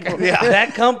tank. Yeah.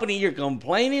 That company you're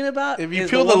complaining about. If you is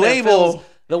peel the one that label- fills-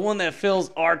 the one that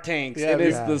fills our tanks, Yeah, and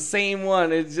it's yeah. the same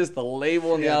one. It's just the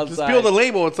label on the Yeah, outside. just peel the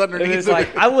label. It's underneath. And it's it.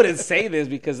 like I wouldn't say this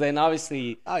because then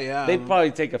obviously Oh yeah. they'd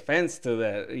probably take offense to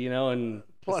that, and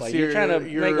Plus it's like, you're trying to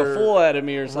you're make a fool out of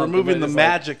me or something. removing but the it's like-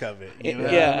 magic of it. You know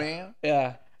yeah, what I mean?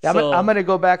 yeah. Yeah, So- I'm gonna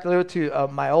go back a little to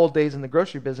my old days in the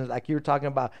grocery business, like you were talking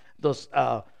about those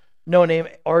no-name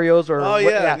Oreos or Oh what-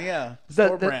 yeah.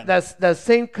 Store brand. That's the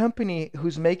same company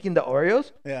who's making the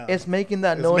Oreos. Yeah. It's making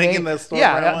that It's no making name. the store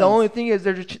Yeah. brand The ones. only thing is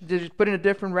they're just putting a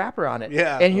different wrapper on it.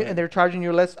 Yeah, And right. and they're charging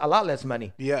you a lot less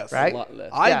money. Yes. Right. A lot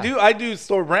less. I do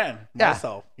store brand Yeah.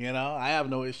 myself. You know, I have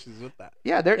no issues with that.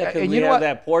 Yeah. They're Yeah, 'cause and we you know have what?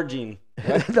 that poor gene.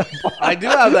 I do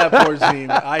have that porcine.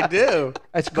 I do.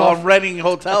 It's Go on called- renting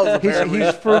hotels. Apparently.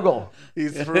 He's frugal.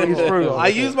 He's frugal. He's frugal. I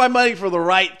use my money for the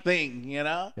right thing. You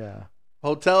know, Yeah.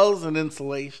 hotels and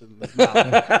insulation. Is what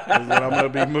I'm going to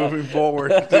be moving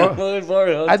forward.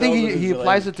 I think he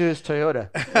applies it to his Toyota.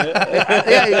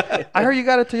 Yeah, I heard you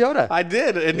got a Toyota. I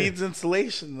did. It needs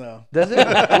insulation though. Does it?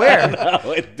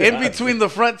 Where? In between the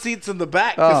front seats and the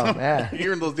back. 'cause Oh, I'm man.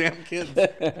 hearing those damn kids.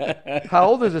 How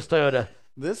old is this Toyota?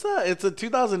 This it's a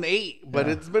 2008, but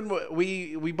it's been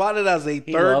we bought it as a He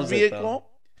third loves it, vehicle,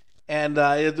 and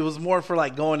it was more for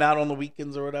like going out on the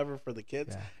weekends or whatever for the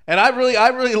kids. And I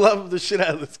really love the shit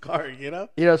out of this car. You know,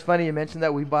 You know, it's funny you mentioned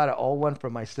that we bought an old one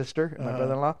from my sister and my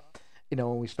brother-in-law. You know,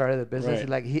 when we started the business, Right.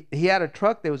 like he had a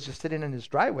truck that was just sitting in his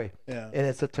driveway. Yeah. And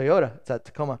it's a Toyota. It's a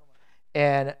Tacoma.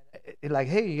 And like,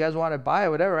 hey, you guys want to buy it,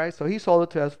 whatever, right? So he sold it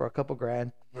to us for a couple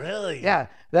grand. really. Yeah,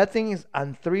 that thing is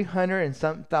on 300 and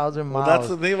something thousand Well, miles. that's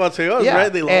the thing about Toyotas, Yeah,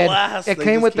 right? They and last. It They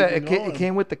came just with keep the going. it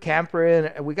came with the camper,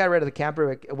 and we got rid of the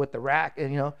camper with the rack,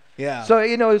 and you know. Yeah. So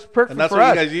you know it's perfect And that's for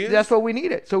what you us. guys use? That's what we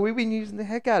needed. So we've been using the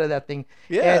heck out of that thing.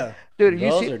 Yeah. And, dude, you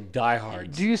Those see, are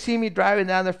diehards. do you see me driving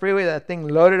down the freeway? That thing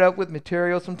loaded up with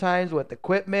material sometimes with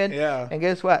equipment. Yeah. And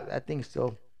guess what? That thing's still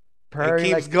It purring.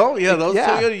 keeps like, going. Yeah, those yeah.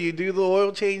 Toyota, you do the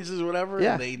oil changes or whatever,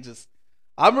 Yeah. and they just.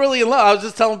 I'm really in love. I was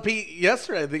just telling Pete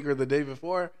yesterday, I think, or the day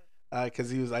before,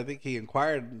 because I think he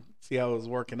inquired and see how it was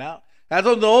working out. That's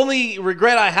the only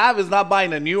regret I have is not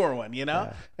buying a newer one, you know.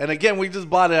 Yeah. And again, we just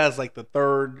bought it as like the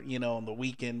third, you know, on the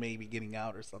weekend, maybe getting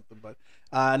out or something. But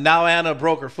now Anna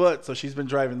broke her foot, so she's been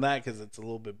driving that because it's a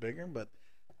little bit bigger. But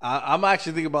I'm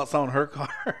actually thinking about selling her car.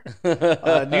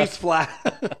 Newsflash.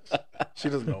 She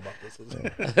doesn't know about this.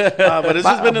 But it's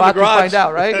just been in About the to garage. find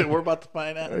out, right? We're about to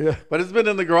find out. Yeah. But it's been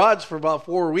in the garage for about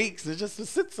 4 weeks. It just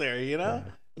sits there, you know?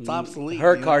 It's obsolete.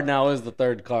 Her you know? car now is the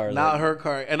third car. Not her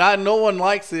car. And no one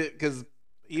likes it because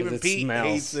even it Pete smells.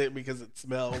 hates it because it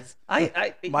smells.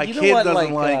 I My you know kid what,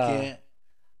 doesn't like it.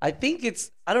 I think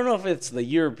I don't know if it's the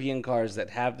European cars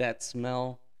that have that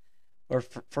smell, or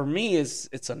for me, it's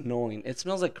annoying. It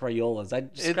smells like Crayolas. I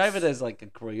describe it as like a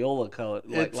Crayola color,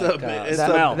 like, It's like a bit- it's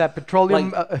smell. that petroleum.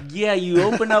 Like, yeah, you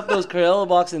open up those Crayola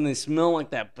boxes and they smell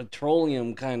like that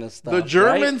petroleum kind of stuff. The right?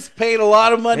 Germans paid a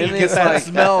lot of money And to get it's that like-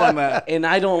 smell on that. and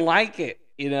I don't like it.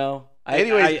 You know.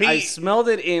 Anyways, I Pete- smelled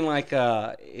it in like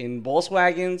in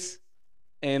Volkswagens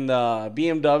and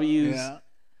BMWs. Yeah.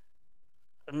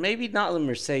 Maybe not the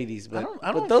Mercedes, but I don't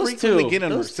but those frequently two, get in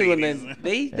those two, and Mercedes. then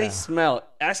they Yeah. smell.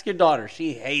 Ask your daughter;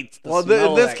 she hates the Well, smell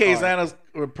in this of that case, car. Anna's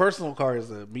personal car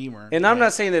is a Beamer. And I'm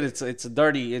not saying that it's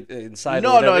dirty inside. or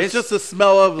No, whatever. it's just the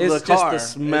smell of the it's just car. the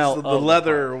smell It's the of the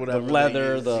leather car. or whatever. The they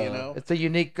leather, use, the- you know. It's a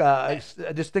unique,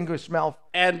 distinguished smell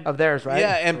And of theirs, right?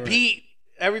 Yeah, and Pete,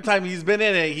 every time he's been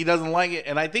in it, he doesn't like it.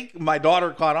 And I think my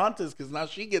daughter caught on to this because now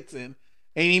she gets in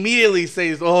and he immediately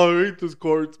says, "Oh, I hate this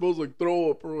car. It smells like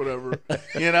throw up or whatever,"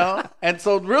 you know. And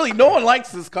so really, no one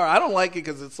likes this car. I don't like it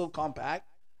because it's so compact.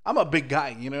 I'm a big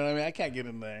guy, you know what I mean. I can't get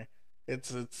in there.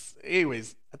 It's.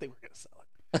 Anyways, I think we're gonna sell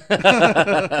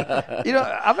it. You know,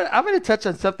 I'm gonna touch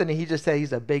on something that he just said.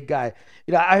 He's a big guy.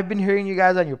 You know, I've been hearing you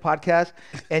guys on your podcast,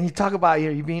 and you talk about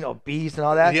you being obese and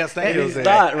all that. Yes, thank And- you, He's Jose.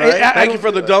 not, right? Thank you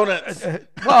for the donuts.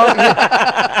 Well,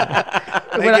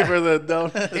 Thank you for the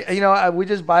donuts. you know, we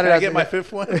just bought it. Can I as get a- my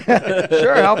fifth one?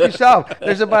 Sure, help yourself.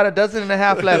 There's about a dozen and a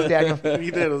half left, Daniel.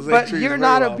 You did, Jose. But Treated you're very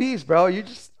not well. obese, bro. You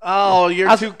just, Oh, you're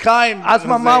As- too kind. as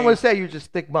my Jose. mom would say, you're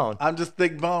just thick bone. I'm just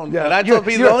thick boned. Yeah. And I You're- told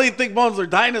people you're- the only thick bones are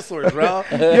dinosaurs, bro.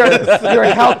 You're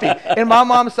healthy. In my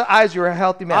mom's eyes, you're a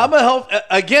healthy man. I'm a health.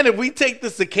 Again, if we take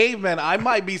this to cavemen, I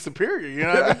might be superior. You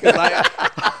know what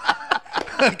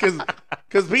I mean?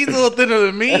 Because Pete's a little thinner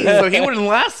than me, so he wouldn't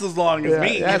last as long as Yeah,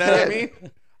 me. You know that's what I it.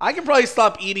 mean? I can probably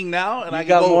stop eating now, and I You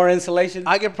can got go. more insulation.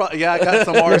 I can probably. Yeah, I got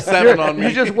some R7 on me.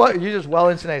 You just well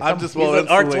insulated. I'm just He's well an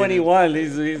insulated. R21.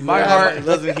 He's My Yeah. heart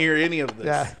doesn't hear any of this.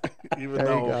 Yeah. Even There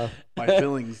you though go. my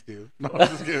feelings do. No, I'm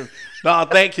just kidding. No,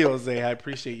 thank you, Jose. I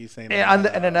appreciate you saying that.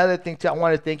 And another thing too, I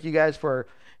want to thank you guys for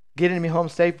getting me home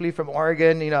safely from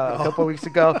Oregon. You know, a couple of weeks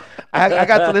ago, I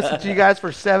got to listen to you guys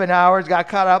for 7 hours. Got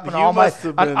caught up on You all my must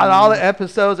have on been- all the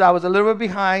episodes. I was a little bit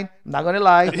behind. I'm not gonna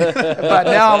lie, but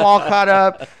now I'm all caught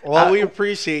up. Well, we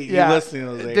appreciate you Yeah, listening,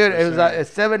 Jose. dude. for It was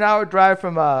sure. a 7-hour drive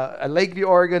from Lakeview,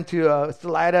 Oregon to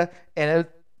Salida, and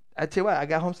I tell you what, I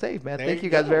got home safe, man. There Thank you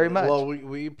guys go. very much. Well,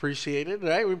 we appreciate it,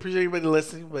 right? We appreciate everybody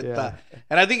listening, but Yeah.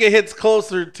 and I think it hits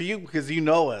closer to you because you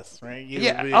know us, right?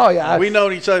 Yeah. We, Oh, yeah. We've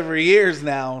known each other for years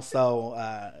now, so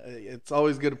it's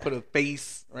always good to put a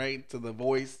face, right, to the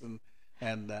voice, and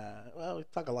well, we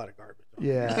talk a lot of garbage.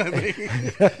 Yeah.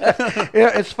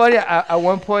 It's funny. At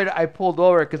one point, I pulled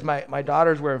over because my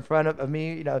daughters were in front of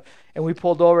me, and we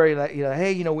pulled over, like,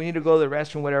 hey, we need to go to the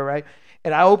restroom, whatever, right?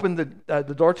 And I opened the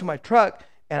door to my truck,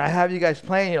 and I have you guys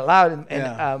playing it loud,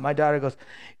 and my daughter goes,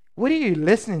 "What are you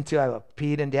listening to?" I go,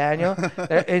 "Pete and Daniel,"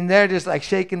 and they're just like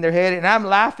shaking their head, and I'm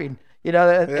laughing,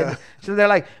 and so they're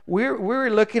like, "We're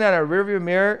looking at a rearview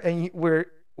mirror, and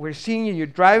we're seeing you. You're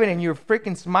driving, and you're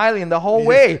freaking smiling the whole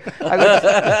way." I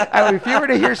go, if you were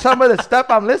to hear some of the stuff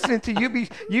I'm listening to,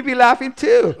 you'd be laughing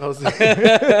too. I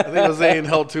think Jose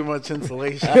held too much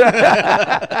insulation.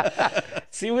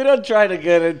 See, we don't try to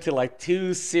get into like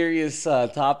too serious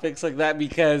topics like that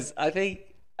because I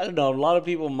don't know, a lot of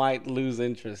people might lose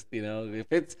interest. If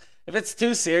it's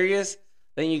too serious,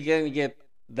 then you're gonna get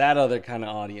that other kind of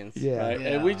audience. Yeah. Right? Yeah.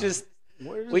 And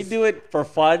we do it for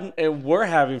fun, and we're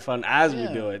having fun as we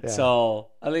do it. Yeah. So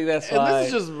I think that's And why.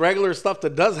 this is just regular stuff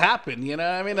that does happen,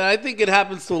 I mean, I think it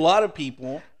happens to a lot of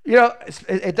people.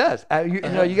 It does.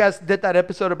 You guys did that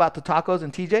episode about the tacos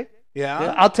and TJ.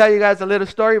 Yeah. I'll tell you guys a little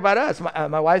story about us,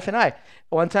 my wife and I.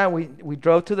 One time we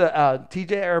drove to the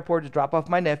TJ airport to drop off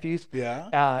my nephews.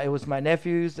 Yeah. It was my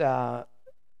nephews, my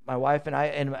wife and I,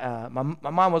 and my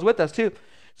mom was with us too.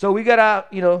 So we got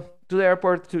out, to the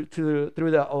airport through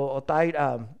the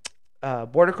Otay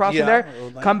border crossing there.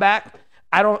 Otay. Come back.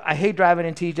 I hate driving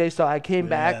in TJ, so I came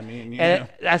back, me and you, and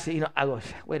that's it. I go,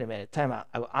 wait a minute, time out.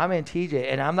 I'm in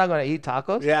TJ, and I'm not gonna eat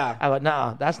tacos. Yeah. I go,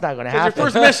 no, that's not gonna Your happen.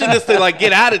 first mission is to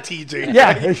get out of TJ.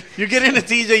 Yeah. You get into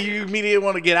TJ, you immediately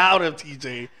want to get out of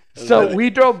TJ. So we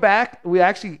drove back. We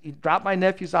actually dropped my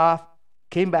nephews off,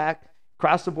 came back,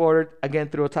 crossed the border again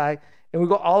through Otay, and we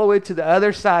go all the way to the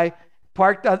other side,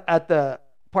 parked at the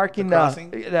parking crossing?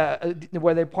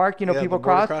 where they park, the people border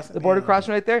cross crossing, the border yeah.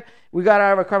 crossing right there. We got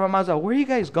out of our car. My mom's like, "Where are you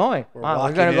guys going?" Mom, we're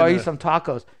walking gonna go in eat the- some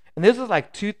tacos. And this was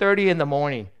like 2:30 in the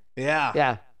morning. Yeah.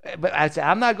 Yeah, but I said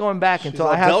I'm not going back until I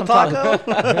like, have Del some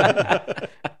Taco?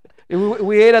 tacos.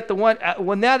 We ate at the one.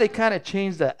 Well, now they kind of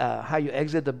changed the how you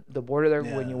exit the border there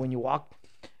when you walk.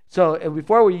 So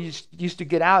before we used to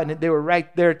get out, and they were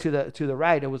right there to the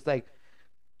right. It was like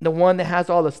the one that has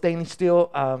all the stainless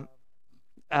steel.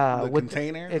 With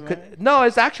containers, right? No,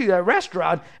 it's actually a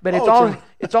restaurant, but Oh,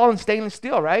 it's all in stainless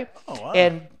steel, right? Oh, wow.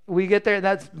 And we get there.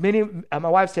 That's many. My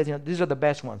wife says, these are the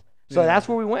best ones. So that's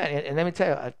where we went. And let me tell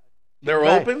you, They're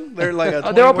Right. open? They're like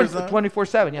a they're open 24/7?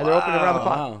 24/7. Yeah, they're open around the Wow.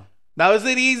 clock. Wow. Now, is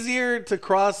it easier to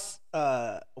cross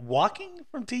walking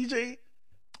from TJ?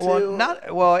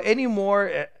 Well,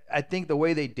 anymore. I think the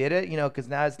way they did it, because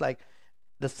now it's like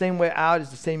the same way out is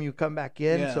the same you come back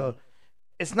in. Yeah. So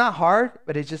it's not hard,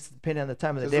 but it just depends on the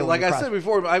time of the day. when Like you I cross. said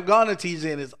before, I've gone to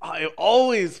TJ and I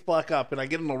always fuck up and I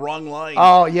get in the wrong line.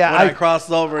 Oh, yeah, when I I-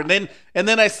 cross over, and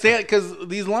then I stand because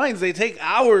these lines they take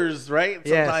hours, right?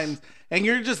 Yes. Sometimes, and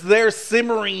you're just there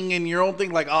simmering in your own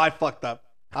thing, like, oh, I fucked up.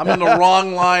 I'm in the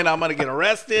wrong line. I'm gonna get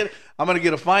arrested. I'm gonna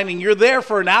get a fine. And you're there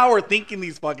for an hour thinking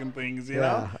these fucking things, you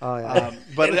know. Oh, yeah.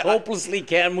 But And hopelessly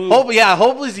can't move.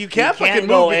 hopeless you can't can't fucking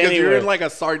go move because you're anywhere. in like a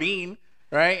sardine,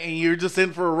 right? And you're just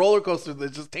in for a roller coaster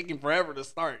that's just taking forever to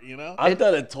start, you know. I've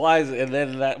done it twice, and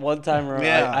then that one time around,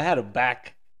 Yeah. I had a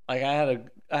back. Like I had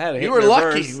a. hit You were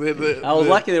reverse. lucky. I was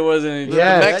lucky there wasn't any.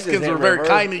 Yeah. The I just Mexicans hit were very reverse.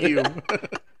 kind to you.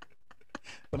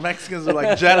 The Mexicans are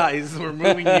like Jedis. We're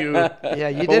moving you. Yeah,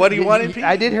 you But did. what do you want in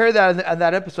I did hear that on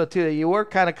that episode too. That you were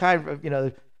kind of,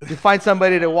 to find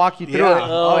somebody to walk you through Yeah. it.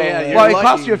 Oh, yeah. Oh, You're Well, it lucky.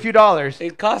 cost you a few dollars.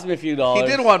 It cost me a few He dollars.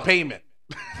 did want payment.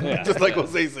 Yeah. Just like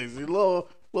Jose says. A little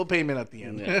payment at the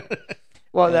end. Yeah.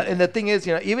 Well, and the thing is,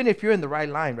 even if you're in the right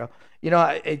line, bro,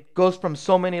 it goes from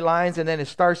so many lines and then it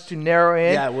starts to narrow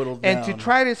in. Yeah, it whittles and to down.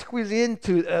 try to squeeze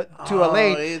into to a Oh,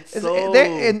 lane, it's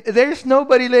and there's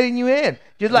nobody letting you in.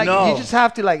 Just like No. you just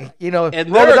have to And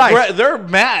roll the dice. they're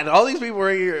mad. All these people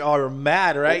right here are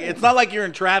mad, right? It's not like you're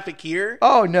in traffic here.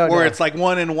 Oh, no, where no. it's like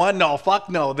 1 and 1. No, fuck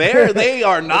no. They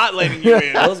are not letting you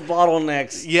in. Those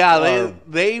bottlenecks. Yeah, are-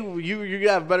 you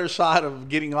have a better shot of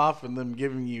getting off and them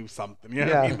giving you something. You know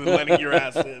what I Yeah. mean, than letting your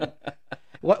ass in.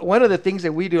 One of the things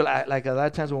that we do, like a lot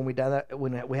of times when we done that,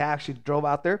 when we actually drove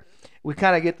out there, we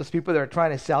kind of get those people that are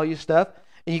trying to sell you stuff,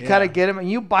 and you kind Yeah. of get them, and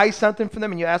you buy something from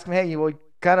them, and you ask them, hey, you will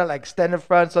kind of like stand in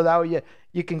front so that way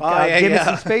you can give me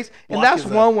some space, and Block that's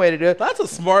his one way to do it. That's a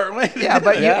smart way. Yeah,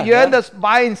 but Yeah, you end yeah. up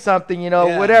buying something,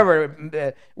 Yeah. whatever,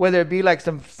 whether it be like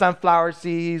some sunflower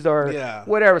seeds or Yeah.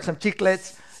 whatever, some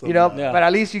chiclets, So, Yeah. but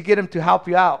at least you get them to help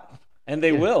you out. And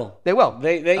they will. They will.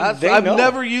 They I've know.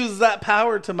 never used that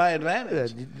power to my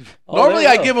advantage. Oh, Normally, they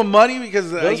I will. give them money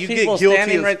because Those you people get guilty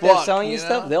standing as right fuck, there selling you know?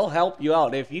 stuff, they'll help you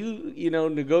out. If you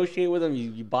negotiate with them,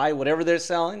 you buy whatever they're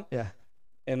selling, Yeah.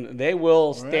 and they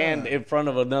will stand Right. in front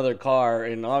of another car,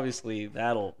 and obviously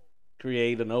that'll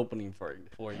create an opening for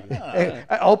you.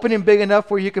 Opening big enough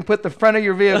where you can put the front of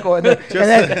your vehicle, and then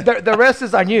the rest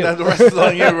is on you. The rest is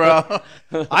on you, bro.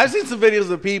 I've seen some videos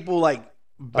of people like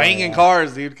banging yeah.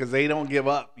 cars, dude, because they don't give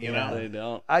up. You Yeah, know. they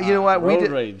don't. You know what? Road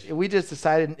rage. We just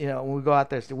decided, when we go out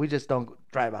there, so we just don't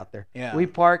drive out there. Yeah. We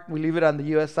park, we leave it on the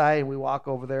US side, and we walk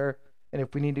over there. And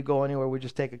if we need to go anywhere, we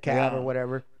just take a cab Yeah. or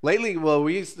whatever. Lately, well,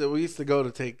 we used to go to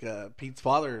take Pete's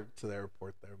father to the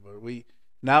airport there, but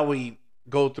now we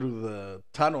go through the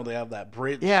tunnel. They have that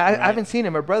bridge. Yeah, right? I haven't seen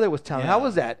it. My brother was telling me. Yeah. How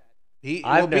was that? I've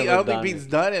I never don't think done Pete's it.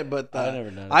 done it, but I've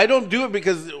never done it. I don't do it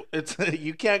because it's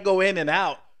you can't go in and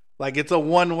out. Like it's a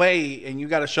one way, and you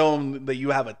got to show them that you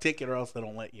have a ticket, or else they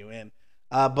don't let you in.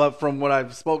 But from what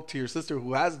I've spoke to your sister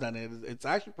who has done it, it's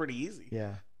actually pretty easy.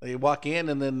 Yeah. They walk in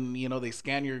and then they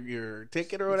scan your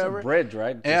ticket or whatever. It's a bridge,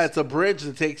 right? Yeah, Just- it's a bridge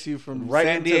that takes you from Right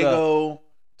San into the- Diego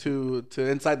to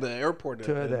inside the airport.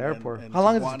 To the airport. in How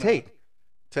long does Tijuana. it take?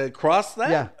 To cross that?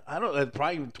 Yeah. I don't know,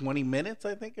 probably 20 minutes,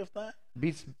 I think, if that.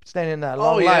 Beats standing in that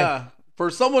long line. Yeah. For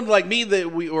someone like me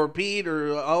or Pete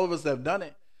or all of us that have done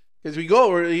it. Because we go,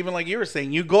 or even like you were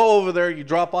saying, you go over there, you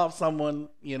drop off someone,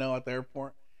 at the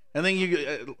airport. And then you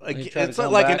try to it's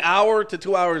come like back. an hour to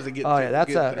 2 hours to get Oh, to,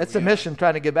 yeah. It's a mission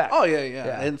trying to get back. Oh yeah.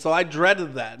 Yeah. And so I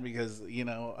dreaded that because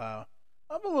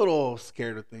I'm a little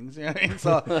scared of things. You know what I mean?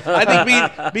 So I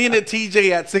think being at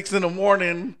TJ at 6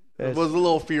 a.m. Yes. was a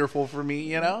little fearful for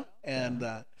me, And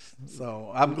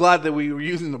so I'm glad that we were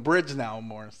using the bridge now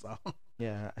more. So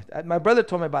Yeah. My brother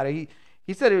told me about it.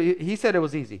 He said it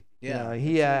was easy. Yeah,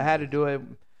 He had to do it.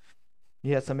 He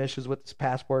had some issues with his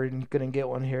passport and he couldn't get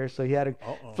one here, so he had to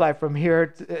fly from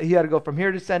here. He had to go from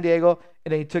here to San Diego,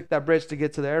 and then he took that bridge to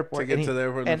get to the airport. To get to the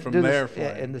airport, and from do there this- fly.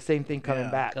 and the same thing coming Yeah.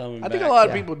 back. Coming I think a back. lot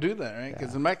of Yeah. people do that, right?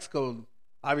 Because in Mexico,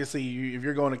 obviously, if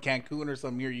you're going to Cancun or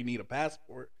something here, you need a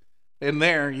passport. In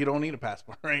there, you don't need a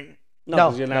passport, right? No, No,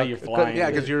 'cause you're no, you're it flying. Yeah,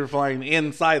 because you're flying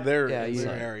inside their, Yeah, their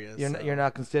areas. You're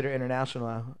not considered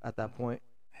international at that point.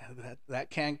 Yeah, that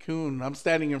Cancun. I'm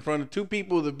standing in front of two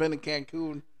people that have been to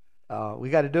Cancun, We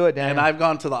got to do it, Dan. and I've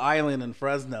gone to the island in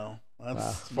Fresno. That's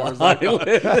as far as Wow. I go.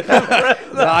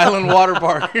 The island water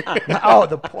park. Wait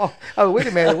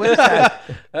a minute. What is that?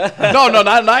 no,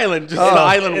 not an island, just an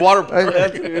island water park.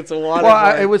 It's a water. Well,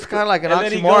 park. it was kind of like an and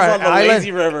then he goes oxymoron. on the Island.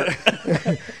 lazy river.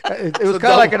 It was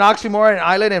kind of like an oxymoron. An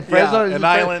island in Fresno. an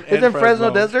island Is in it Fresno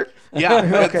Fresno. Desert? Yeah,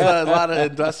 it's Okay. a lot of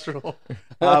industrial.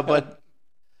 But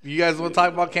you guys want to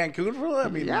talk about Cancun for that? I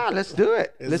mean, Yeah, let's do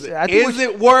it. Is, I think is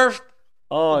it worth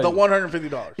Oh, the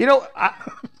 $150? You know,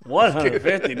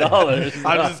 $150.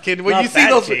 I'm just kidding. When Not you see that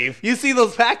those, cheap. you see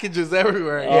those packages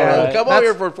everywhere. Yeah, Come that's- over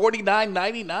here for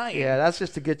 $49.99. yeah, that's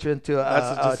just to get you into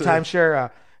That's a just a-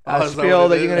 timeshare Oh, is that spiel what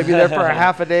that it you're is? going to be there for a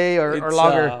half a day or It's,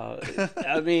 longer.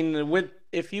 I mean,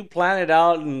 if you plan it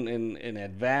out in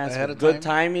advance Ahead with of good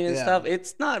time? timing and Yeah. stuff,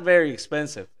 it's not very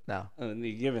expensive. No.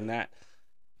 Given that,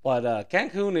 but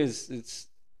Cancun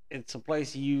it's a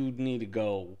place you need to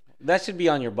go. That should be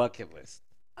on your bucket list.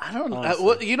 I don't know.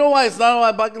 Honestly. You know why it's not on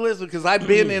my bucket list? Because I've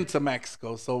been into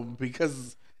Mexico. So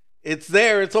because it's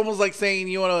there, it's almost like saying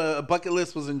you want a bucket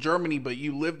list was in Germany, but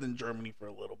you lived in Germany for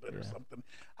a little bit or something.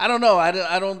 I don't know.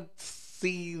 I don't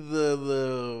see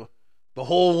the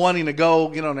whole wanting to go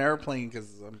get on an airplane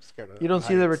because I'm scared of. You don't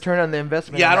see the heights. return on the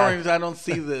investment. Yeah, in that. I don't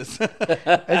see this.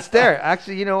 It's there.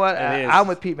 Actually, you know what? It is. I'm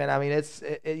with Pete, man. I mean,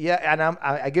 yeah, and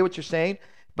I get what you're saying,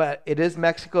 but it is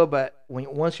Mexico. But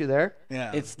once you're there,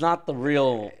 Yeah, It's not the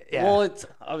real. Yeah. Well, it's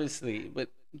obviously, but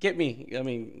get me. I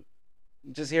mean,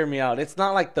 just hear me out. It's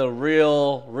not like the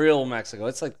real Mexico.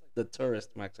 It's like the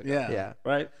tourist Mexico. yeah.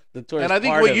 Right. The tourist. and I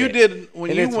think part what of you it. did when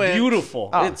And you it's went beautiful.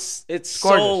 Oh, it's so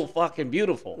gorgeous. fucking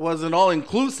beautiful. was an all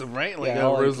inclusive, right? Like Yeah, a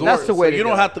all inclusive. resort. That's the way So to you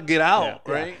don't go. have to get out,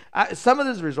 Yeah. right? Some of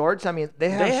these resorts, I mean, they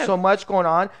have, They have- so much going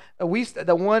on. We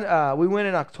went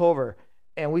in October,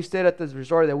 and we stayed at this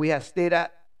resort that we had stayed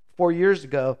at 4 years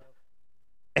ago.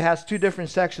 It has two different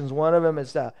sections. One of them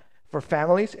is for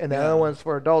families, and the other one's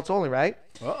for adults only, right?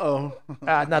 Uh-oh.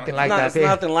 Nothing like It's that.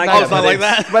 nothing like Oh, that. it's not but like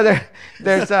it's- that? But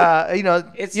there's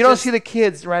It's you don't just- see the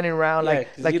kids running around Yeah,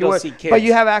 like 'cause like you you don't would, see but kids.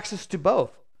 you have access to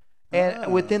both. And Ah.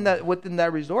 within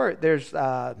that resort, there's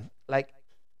like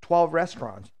 12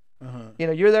 restaurants. Uh-huh.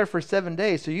 You're there for 7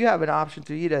 days, so you have an option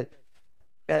to eat at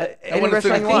And any when it's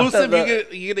restaurant you want. inclusive,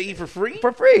 The- you get to eat for free.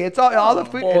 For free. It's all the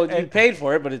food. Well, and- you and- paid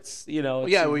for it, but it's Yeah,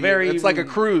 well, very. it's like a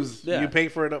cruise. Yeah. You pay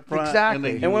for it up front.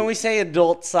 Exactly. then And when you- we say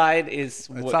adult side is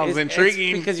sounds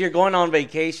intriguing. because you're going on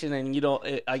vacation and you don't.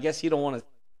 I guess you don't want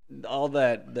to all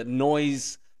that the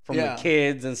noise from Yeah. the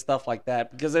kids and stuff like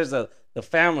that. Because there's the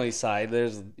family side.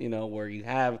 There's where you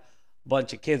have a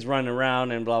bunch of kids running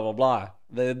around and blah blah blah.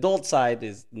 The adult side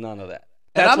is none of that.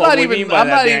 and That's I'm what not we even. mean by I'm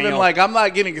that, not even Daniel. like. I'm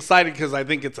not getting excited because I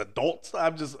think it's adults. I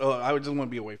just want to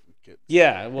be away from kids.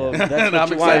 Yeah, well, that's And what I'm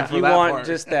you excited want. for You that want part.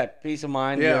 just that peace of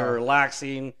mind. Yeah. You're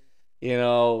relaxing,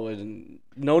 and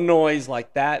no noise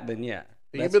like that. Then yeah,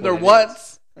 You've that's been there what it once,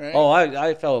 is. right? Oh,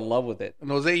 I fell in love with it. And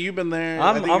Jose, you've been there.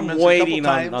 I think you I'm mentioned a couple waiting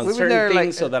times. on We've been certain there, things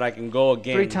like, so that I can go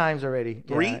again. 3 times already.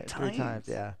 Three Yeah, 3 times? times,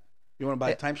 yeah. You want to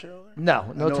buy a timeshare over there?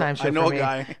 No, no I know, timeshare I know for a me.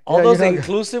 guy. All Yeah, those you know-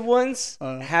 inclusive ones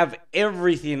Uh. have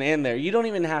everything in there. You don't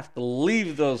even have to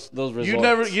leave those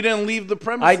resorts. You didn't leave the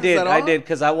premises. I did. At all? I did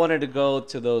because I wanted to go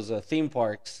to those theme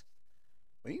parks.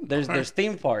 Theme There's park.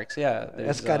 theme parks. Yeah.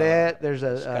 There's, Escaret, there's a.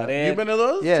 Escaret. You been to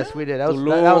those? Yes, too? we did. That was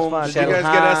Tulum, fun. Did you guys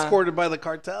get Shalha. escorted by the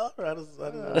cartel? Or how does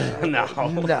No.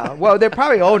 No, well, they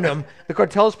probably own them. The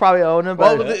cartels probably own them.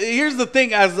 Well, But here's the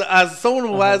thing: as someone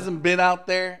Uh-huh. who hasn't been out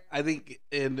there, I think,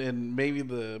 and maybe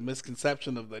the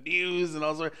misconception of the news and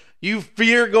all that, you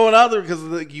fear going out there because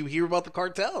you hear about the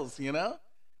cartels,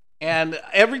 And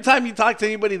every time you talk to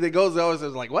anybody that goes, they always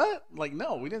says like, "What? Like,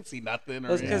 no, we didn't see nothing." Or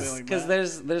anything like Because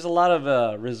that. there's a lot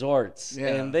of resorts Yeah.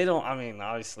 and they don't. I mean,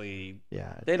 obviously,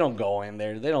 yeah, they don't go in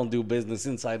there. They don't do business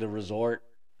inside the resort.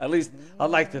 At least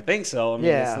I'd like to think so. I mean,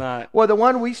 yeah. it's not. Well, the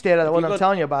one we stayed at, the If one you I'm go-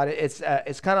 telling you about it's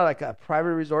kind of like a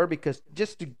private resort because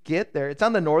just to get there, it's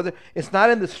on the northern. It's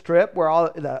not in the strip where all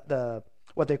the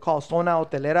what they call zona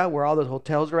hotelera, where all the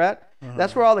hotels are at. Uh-huh.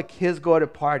 That's where all the kids go to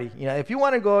party. If you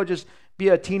want to go just be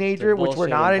a teenager, which we're bullshit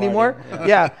not and anymore. party.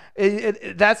 Yeah,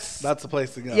 that's That's the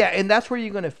place to go. yeah, and that's where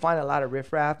you're gonna find a lot of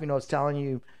riffraff. It's telling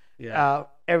you Yeah.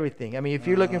 everything. I mean, if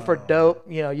you're looking for dope,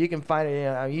 you can find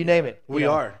it. You name it. we you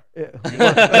know. are.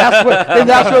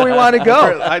 That's where we want to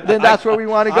go. Then that's where we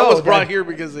want to go. I was brought Then- here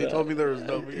because they told me there was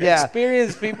no. Yeah.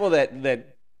 Experienced people that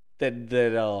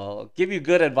give you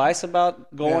good advice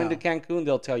about going Yeah. to Cancun.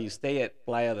 They'll tell you stay at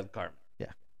Playa del Carmen. Yeah.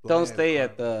 Don't Playa stay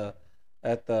del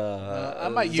at the I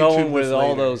might YouTube zone where this all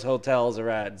later. those hotels are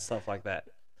at and stuff like that.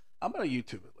 I'm gonna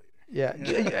YouTube it later.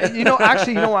 Yeah.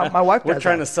 Actually, what? My wife We're does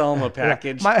trying that. to sell them a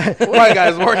package. My, What are you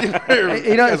guys working for?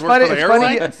 it's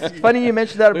funny. It's funny you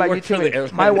mentioned that We about work for the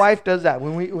YouTube. My airlines. wife does that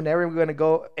whenever we're going to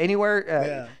go anywhere.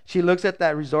 Yeah. She looks at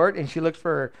that resort and she looks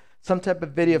for some type of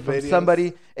video from Videos.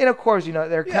 somebody. And of course, they're Yeah,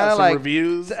 kind of some like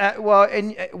reviews.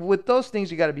 with those things,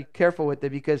 you got to be careful with it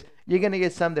because you're gonna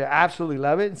get some that absolutely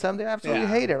love it and some that absolutely Yeah.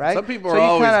 hate it, right? Some people so are you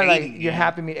always kinda like hating, your yeah.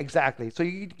 happy medium, exactly. So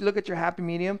you look at your happy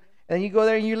medium and then you go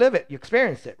there and you live it, you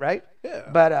experience it, right? Yeah.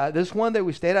 But this one that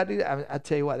we stayed at, dude, I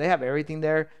tell you what, they have everything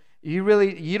there. You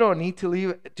don't need to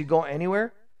leave to go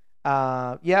anywhere.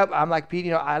 Yeah, I'm like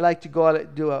Pete. I like to go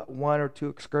out do 1 or 2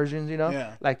 excursions.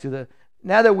 Yeah. Like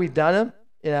now that we've done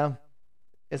them,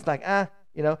 it's like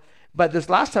But this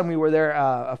last time we were there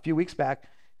a few weeks back,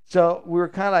 so we were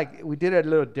kind of like we did it a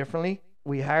little differently.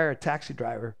 We hired a taxi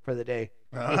driver for the day.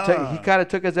 He kind of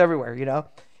took us everywhere,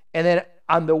 And then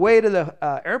on the way to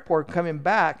the airport coming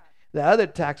back, the other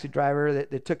taxi driver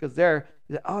that took us there,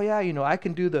 he said, "Oh yeah, I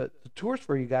can do the tours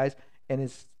for you guys, and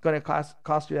it's going to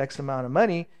cost you X amount of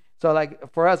money." So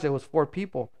like for us, it was 4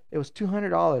 people. It was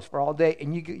 $200 for all day,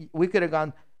 and we could have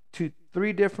gone to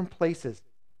 3 different places.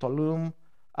 Tulum,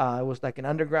 it was like an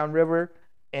underground river,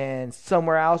 and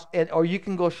somewhere else, or you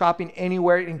can go shopping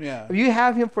anywhere. And Yeah. you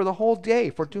have him for the whole day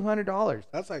for $200.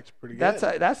 That's actually pretty good.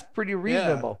 That's pretty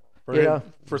reasonable.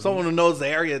 For someone who knows the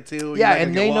area too. Yeah, you're not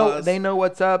and gonna get lost. they know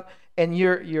what's up, and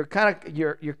you're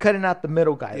cutting out the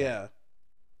middle guy. Yeah.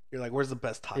 You're like, where's the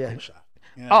best taco Yeah. shop?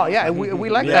 Oh yeah, and we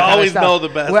like They that. kind of always stuff. know the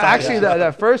best Well, taco actually, shop.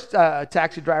 the first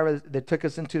taxi driver that took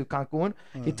us into Cancun,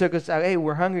 he took us out. Hey,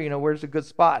 we're hungry. Where's a good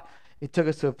spot? He took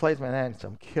us to a place, man. Had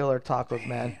some killer tacos,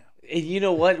 man. And you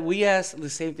know what? We asked the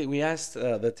same thing. We asked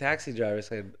the taxi driver,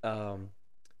 said,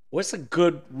 "What's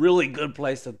a really good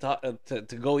place to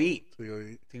go eat?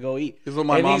 To go eat?" He's with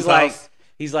my and mom's he's like, house.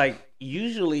 he's like,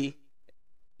 usually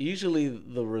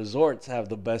the resorts have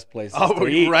the best places Oh, to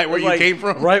eat. right where It's you like, came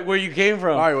from? Right where you came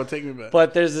from. All right, well, take me back.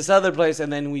 But there's this other place,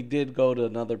 and then we did go to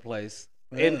another place.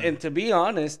 And to be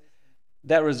honest,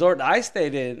 that resort I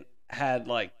stayed in had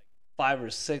like 5 or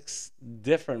 6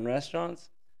 different restaurants.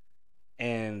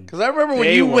 And Because I remember when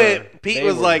they you were- went, Pete they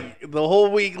was were- like, the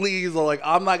whole week, he's like,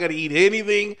 I'm not going to eat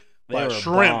anything They were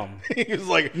shrimp. bomb. He was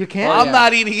like, You can't- I'm Yeah.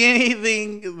 not eating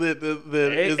anything that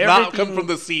is not come Everything- from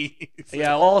the sea.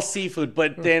 Yeah, all seafood,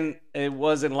 but then it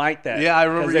wasn't like that. Yeah, I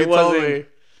remember 'Cause you told me.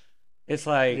 It's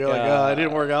like You're like, it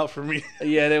didn't work out for me.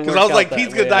 Yeah, Because I was like,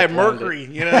 Pete's gonna die of mercury.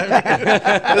 You know what I mean?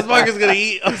 This fucker's gonna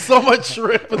eat so much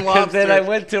shrimp and And lobster. then I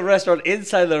went to a restaurant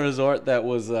inside the resort that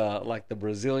was like the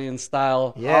Brazilian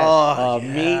style Yes.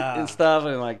 meat and stuff,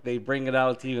 and like they bring it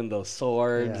out to you in those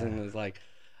swords, Yeah. and it's like,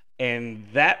 and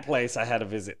that place I had to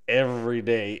visit every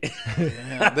day.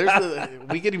 Yeah,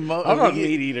 we get I'm a we get-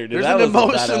 meat eater, dude. There's That an was a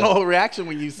emotional reaction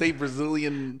when you say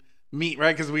Brazilian meat,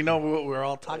 right? Because we know what we're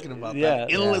all talking about. Yeah.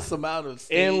 That endless amount of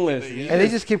steak. Endless. Yeah. And they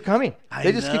just keep coming. I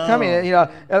They just keep know. coming. You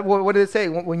know, what did it say?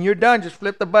 When you're done, just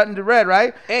flip the button to red,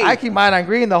 right? Hey. I keep mine on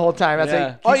green the whole time. I Yeah.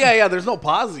 say, Oh yeah, there's no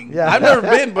pausing. Yeah. I've never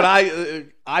been, but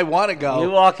I want to go. You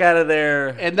walk out of there.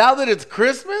 And now that it's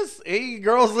Christmas, hey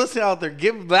girls, listen out there,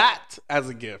 give that as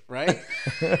a gift, right?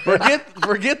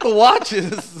 forget the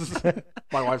watches.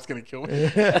 My wife's gonna kill me.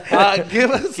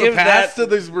 Give us Give a pass that- to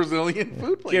this Brazilian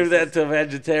food place. Give that to a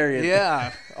vegetarian.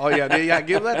 Yeah. Oh yeah.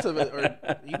 Give that to.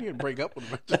 Or you need to break up with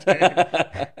a vegetarian.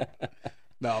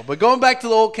 No, but going back to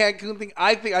the old Cancun thing,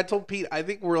 I told Pete, I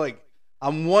think we're like,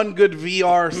 I'm one good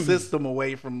VR system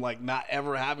away from like not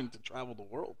ever having to travel the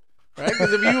world. Right?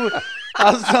 Because if you,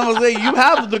 I was telling Jose, you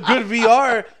have the good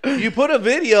VR, you put a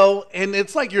video and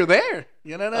it's like you're there.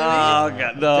 You know what I mean? Oh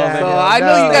god, no. Yeah, man. So no, I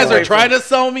know you guys no. are trying to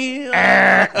sell me.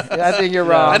 I think you're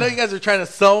wrong. I know you guys are trying to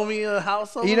sell me a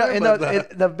house. Over You know, there, and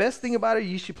but, the best thing about it,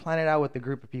 you should plan it out with a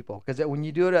group of people, because when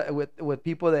you do it with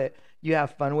people that you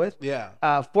have fun with.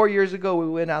 yeah. 4 years ago, we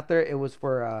went out there. It was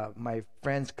for my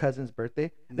friend's cousin's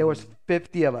birthday. There was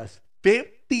 50 of us.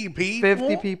 50 people.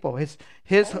 50 people. His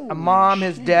Holy mom,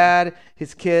 his shit. dad,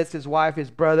 his kids, his wife,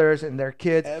 his brothers, and their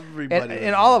kids. Everybody.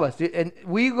 And all of us. And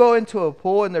we go into a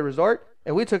pool in the resort,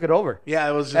 and we took it over. Yeah,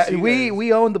 it was just. you guys.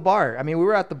 We owned the bar. I mean, we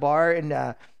were at the bar, and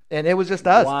it was just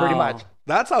us pretty Wow. much.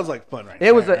 That sounds like fun, right?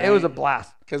 It was a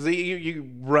blast. Because you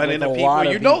run With into a people, lot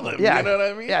of you know people. them. Yeah, You know what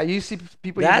I mean? Yeah, you see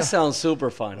people. you That know. sounds super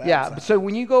fun. Yeah, so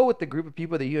when you go with the group of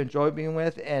people that you enjoy being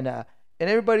with, and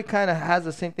everybody kind of has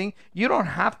the same thing, you don't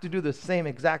have to do the same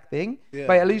exact thing, Yeah.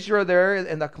 but at least you're there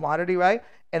in the commodity, right?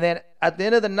 And then at the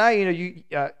end of the night,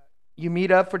 you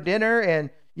meet up for dinner, and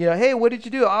hey, what did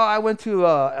you do? Oh, I went to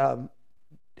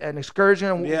an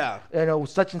excursion. Yeah.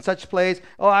 Such and such place.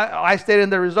 Oh, I stayed in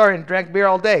the resort and drank beer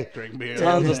all day. Drink beer.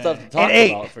 Tons of stuff to talk And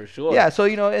ate. about for sure. Yeah, so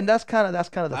and that's kind of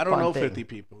the I don't fun know thing. 50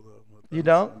 people though. You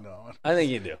don't? No. I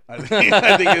think you do. I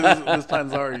think this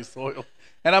plan's already soiled.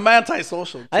 And I'm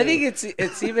antisocial. Too. I think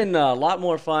it's even a lot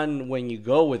more fun when you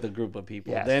go with a group of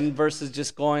people Yes. than versus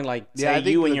just going like Yeah, I say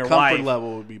think you and the your comfort wife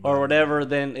level would be or better. whatever.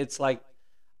 Then it's like,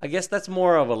 I guess that's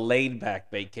more of a laid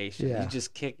back vacation. Yeah. You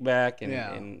just kick back and,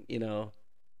 Yeah. and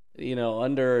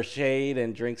under a shade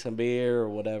and drink some beer or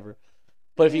whatever.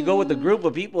 But if you go with a group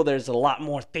of people, there's a lot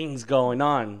more things going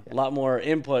on, a lot more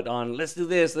input on. Let's do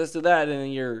this, let's do that,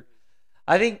 and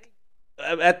I think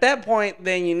at that point,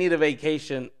 then you need a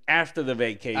vacation after the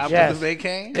vacation. After Yes. the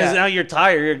vacay? Because now you're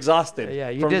tired, you're exhausted Yeah,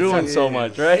 you from did doing some- so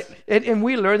much, right? And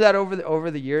we learned that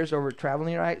over the years, over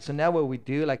traveling, right? So now what we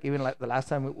do, like even like the last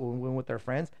time we went with our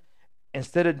friends,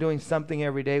 instead of doing something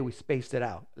every day, we spaced it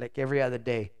out, like every other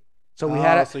day. So we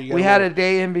had so you got we a had a little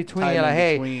day in between. time You're like, in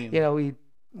hey, between. we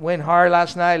went hard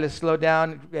last night. Let's slow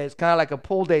down. It's kind of like a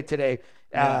pool day today.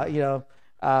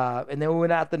 And then we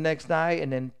went out the next night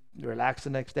and then relaxed the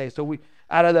next day. So we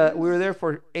were there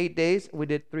for 8 days. We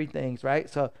did 3 things, right?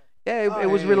 So yeah, it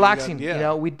was yeah, relaxing. you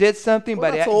got- We did something,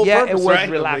 Well, but that's the whole it purpose, was right?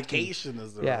 The relaxing. vacation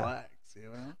is to Yeah. relax.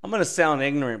 I'm gonna sound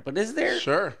ignorant, but is there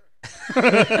Sure.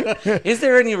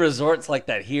 any resorts like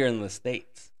that here in the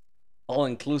States? All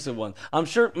inclusive ones. I'm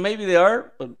sure maybe they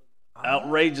are, but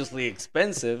outrageously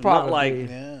expensive. Not Probably. like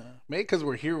Yeah. Maybe because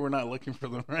we're here, we're not looking for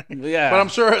them, right? Yeah. But I'm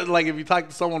sure, like, if you talk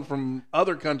to someone from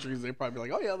other countries, they'd probably be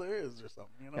like, "Oh yeah, there is," or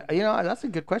something. That's a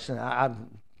good question.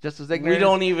 I'm just as we ignorant.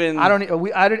 don't even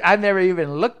I've never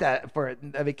even looked at for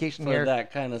a vacation for here.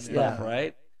 that kind of stuff, Yeah.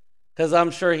 right? Because I'm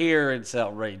sure here it's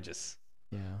outrageous.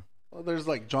 Yeah. Well, there's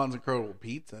like John's Incredible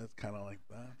Pizza. It's kind of like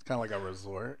that. It's kind of like a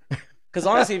resort. Because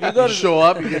honestly, if you go You to show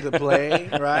up, you get to play,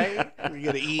 right? You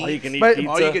get to eat. all you can eat But- pizza.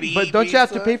 all you can eat. But don't you have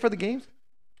to pizza. pay for the games?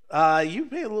 You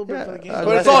pay a little bit Yeah, for the game, uh,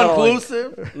 but it's that's all not all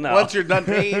inclusive. No. Once you're done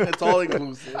paying, it's all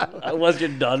inclusive. Once you're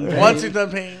done, paying. Once you're done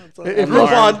paying, it's all It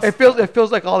Groupons.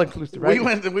 feels like all inclusive, right?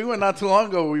 We went not too long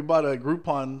ago. We bought a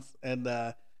Groupons and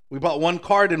we bought one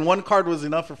card, and one card was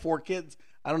enough for 4 kids.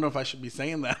 I don't know if I should be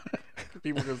saying that.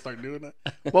 People are gonna start doing that.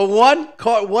 But one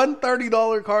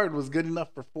 $30 card was good enough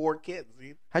for 4 kids.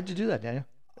 See? How'd you do that, Daniel?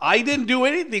 I didn't do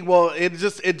anything. Well, it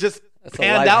just That's a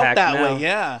panned life out hack that now. way.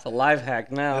 Yeah, It's a life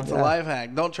hack now. it's a life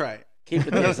hack. Don't try it. Keep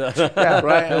it to yourself. Yeah.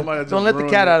 Right? I might just Don't let the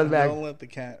ruin cat it. out of the bag. Don't let the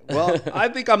cat. Well, I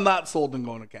think I'm not sold on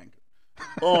going to Cancun.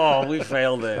 Oh, we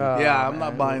failed it. Yeah, I'm man.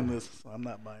 not buying this. I'm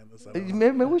not buying this. I don't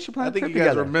know. Maybe we should plan I a think trip you guys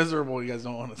together. are miserable. You guys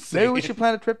don't want to say. Maybe we it. should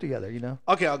plan a trip together. You know,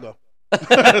 Okay, I'll go.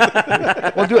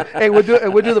 we'll do. Hey, we'll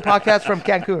do the podcast from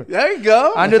Cancun. There you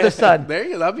go. Under the sun. There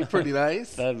you go. That'd be pretty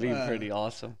nice. That'd be pretty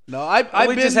awesome. No, I've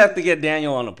We been. just have to get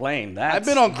Daniel on a plane. I've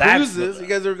been on cruises. You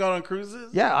guys ever gone on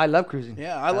cruises? Yeah, I love cruising.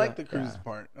 Yeah, I like the cruise yeah.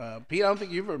 part. Pete, I don't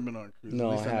think you've ever been on a cruise.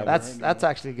 No, At least I I've haven't. never That's heard of it.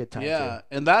 actually a good time Yeah,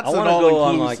 and that's I an want to go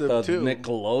on like all-inclusive the too.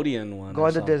 Nickelodeon one. Going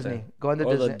or to something. Disney. Going to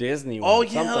Or Disney. the Disney one. Oh yeah,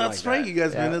 something that's like right. that. You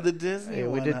guys Yeah. been to the Disney? Yeah,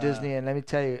 we one, did huh? Disney, and let me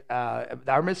tell you,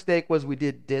 our mistake was we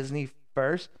did Disney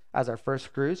first as our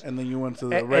first cruise, And then you went to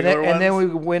the and, regular and then we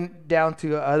ones? went down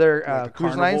to other Like the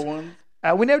cruise Carnival lines.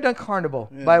 ones? We never done Carnival,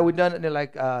 Yeah. but we done it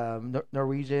like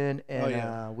Norwegian, and Oh,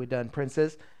 yeah. we done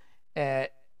Princess. And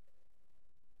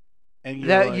And you're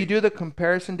that like, you do the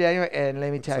comparison, Daniel, and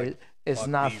let me tell like, you, it's fuck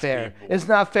not these fair. people. It's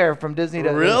not fair from Disney to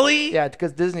Really? Yeah,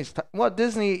 because Disney's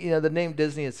Disney. You know, the name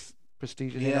Disney is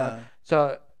prestigious. You know? Yeah.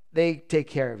 So they take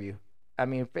care of you. I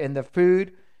mean, and the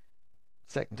food,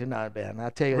 second to none, man. I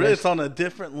tell you, Really, that's it's on a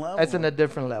different level. it's on a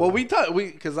different level. Well,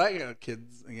 because I got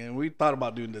kids again. We thought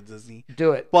about doing the Disney,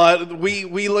 do it. but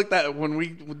we looked at when we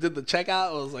did the checkout.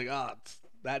 I was like,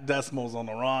 that decimal's on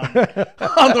the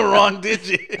wrong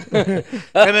digit.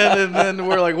 and then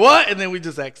we're like, what? And then we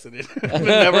just exited. and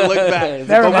never looked back.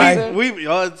 Never But mind.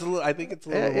 I think it's a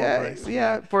little more pricey.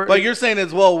 Yeah. But you're saying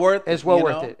it's well worth it. It's well you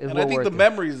worth know? it. It's and well I think worth the it.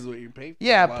 memories is what you pay for. a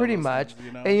Yeah, lot of pretty those much.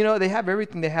 things, And you know, they have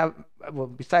everything. They have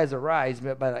besides the rides,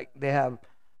 but like they have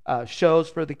shows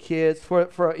for the kids,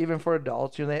 for even for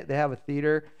adults. You know, they have a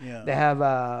theater. Yeah. They have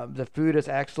the food is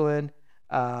excellent.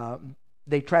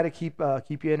 They try to keep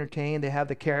you entertained. They have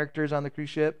the characters on the cruise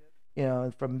ship. You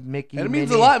know, from Mickey. And it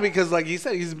means a Minnie. lot because, like you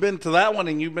said, he's been to that one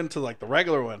and you've been to like the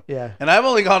regular one. Yeah. And I've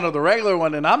only gone to the regular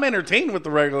one, and I'm entertained with the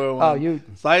regular one. Oh, you.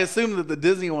 So I assume that the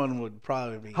Disney one would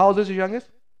probably be. How old is your youngest?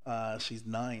 She's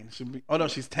 9. Oh no,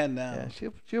 she's 10 now. Yeah,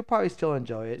 she'll probably still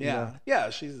enjoy it. you Yeah. know. Yeah.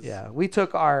 She's. Yeah, we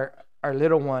took our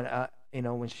little one, you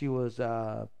know, when she was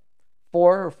 4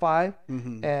 or 5,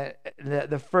 Mhm. and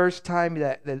the first time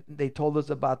that they told us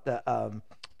about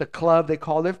the club, they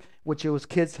called it, which it was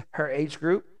kids her age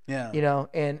group, Yeah. you know,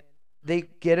 and they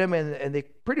get them and they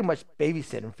pretty much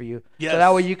babysit them for you, Yes. so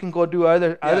that way you can go do other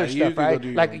you stuff, can go right? do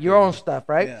your Like own your thing. own stuff,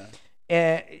 right? Yeah.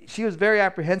 And she was very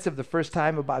apprehensive the first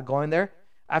time about going there.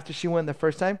 After she went the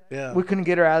first time, Yeah. we couldn't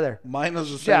get her out of there. Mine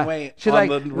was the same way She's on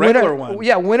like, the regular when are, one.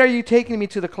 Yeah, when are you taking me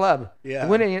to the club? Yeah.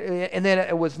 When are you, and then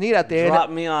it was neat at the end. Drop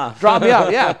me off. Drop me off.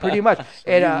 Yeah, pretty much.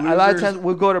 And you a lot of losers. times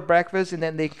we'll go to breakfast, and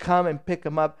then they come and pick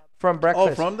them up from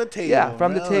breakfast. from the table, Yeah,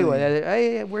 from the table. really? And,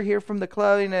 hey, we're here from the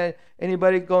club, and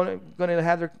anybody going to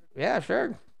have their? Yeah,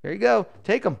 sure. There you go.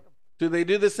 Take them. Do they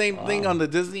do the same thing on the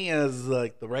Disney as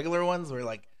like the regular ones, where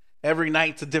like every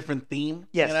night's a different theme?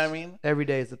 Yes. You know what I mean? Every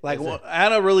day is Like is well,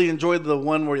 Anna really enjoyed the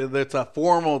one where it's a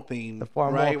formal theme, the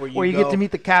formal, right? where you get go- to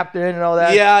meet the captain and all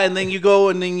that. Yeah, and then you go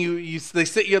and then they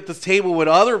sit you at this table with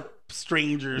other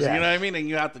strangers. Yeah. You know what I mean? And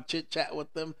you have to chit chat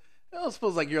with them. It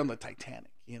feels like you're on the Titanic.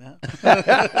 You know?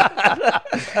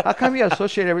 How come you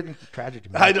associate everything with tragedy?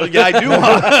 Man? I do. Yeah, I do.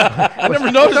 I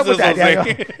never noticed up with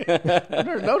this. that, I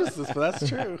never noticed this, but that's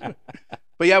true.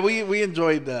 But yeah, we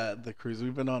enjoyed the cruise.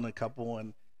 We've been on a couple,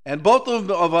 and both of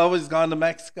them have always gone to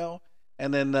Mexico.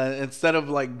 And then instead of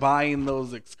like buying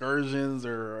those excursions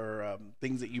or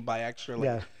things that you buy extra, like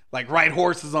Yeah. like ride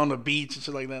horses on the beach and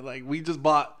shit like that, like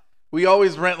we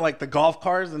always rent like the golf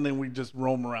cars and then we just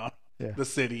roam around Yeah. the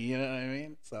city. You know what I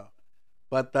mean? So.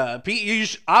 But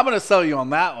Pete, I'm gonna sell you on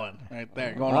that one right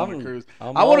there. Going on the cruise.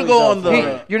 I'm I want to always go up on for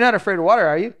the. it. You're not afraid of water,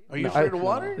 are you? Are you afraid of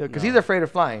water? Because he's afraid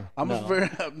of flying. I'm afraid,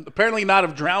 apparently not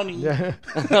of drowning. Yeah.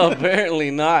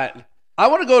 Apparently not. I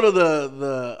want to go to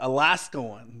the Alaska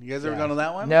one. You guys ever gone to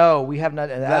that one? No, we have not.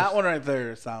 That one right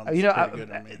there sounds You know, pretty good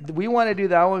to me. we want to do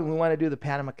that one. We want to do the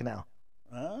Panama Canal.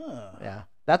 Ah, Yeah,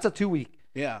 that's a 2-week.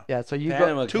 yeah. Yeah, so you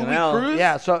Panama go. 2 week Canal. cruise.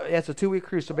 Yeah, so it's a 2-week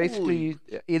cruise. So basically, you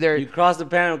either You cross the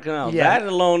Panama Canal. Yeah. That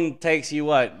alone takes you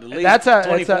what? At least that's a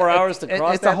 24 hours to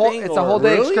cross it's that a whole thing? it's a whole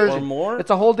day Really? excursion Or more? It's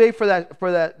a whole day for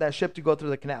that ship to go through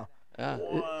the canal. Yeah.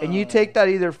 And you take that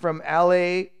either from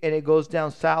LA and it goes down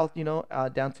south, you know,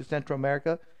 down to Central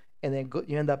America, and then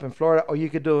you end up in Florida, or you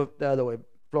could do it the other way,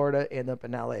 Florida, end up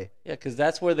in LA. Yeah, because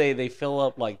that's where they fill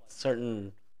up like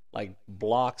certain like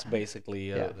blocks basically,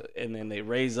 Yeah. and then they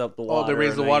raise up the water. Oh, they raise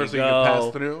and the then water so you can pass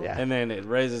go, through. Yeah. and then it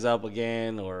raises up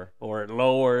again, or it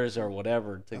lowers or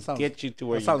whatever to That sounds- get you to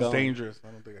where That you sounds go. dangerous. I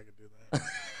don't think I could do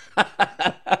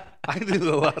that. I can do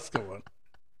the Alaska one.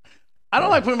 I don't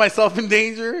like putting myself in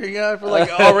danger. You know, I feel like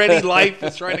already life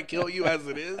is trying to kill you as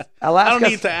it is. I don't Alaska's-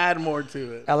 need to add more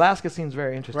to it. Alaska seems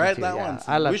very interesting. Right, too. that yeah. one.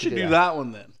 I love We to should do that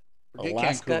one then. Forget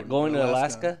Alaska? Cancun, Going to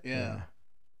Alaska? Yeah.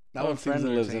 That My one friend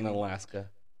seems lives in entertaining. Alaska.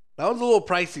 That one's a little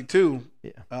pricey too.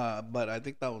 Yeah. But I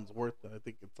think that one's worth it. I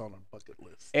think it's on our bucket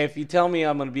list. If you tell me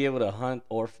I'm gonna be able to hunt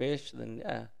or fish, then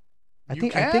yeah. I You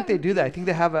think they can? do that. I think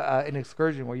they have an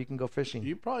excursion where you can go fishing.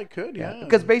 You probably could, yeah.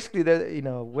 Because basically, they're,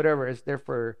 whatever is there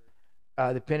for,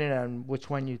 depending on which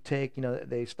one you take.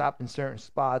 They stop in certain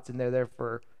spots and they're there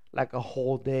for like a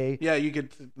whole day. Yeah, you could.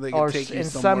 They could Or take you in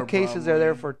somewhere, some cases, they're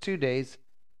there probably. for 2 days.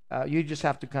 You just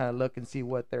have to kind of look and see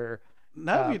what they're.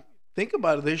 Now, if you think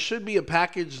about it, there should be a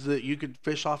package that you could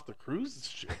fish off the cruise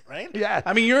ship, right? Yeah.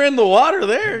 I mean, you're in the water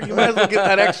there. You might as well get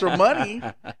that extra money,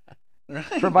 right?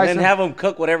 Provide And some- have them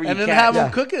cook whatever you And then catch. have them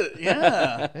Yeah. cook it.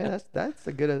 Yeah. Yeah, that's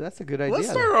a good idea. Let's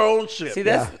start our own ship. See,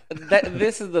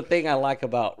 this is the thing I like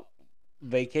about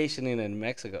vacationing in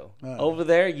Mexico. Over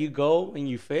there, you go and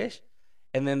you fish,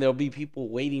 and then there'll be people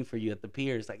waiting for you at the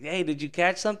pier. It's like, hey, did you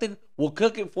catch something? We'll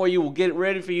cook it for you. We'll get it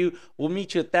ready for you. We'll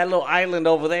meet you at that little island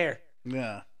over there.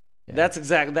 Yeah. That's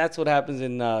what happens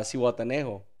in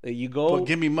Cihuatanejo. You go, But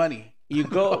give me money. you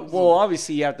go. Well,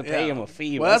 obviously you have to pay Yeah. him a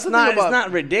fee. Well, But that's it's the thing not. about- It's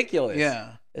not ridiculous. Yeah.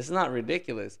 It's not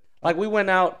ridiculous. Like we went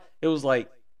out. It was like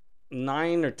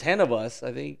 9 or 10 of us,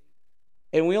 I think,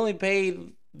 and we only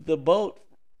paid the boat.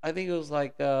 I think it was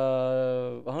like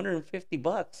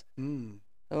 $150. Mm.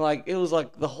 And like it was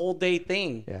like the whole day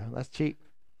thing. Yeah, that's cheap.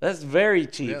 That's very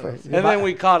cheap. Yeah, that's- And then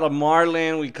we caught a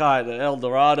marlin, we caught an El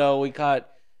Dorado, we caught,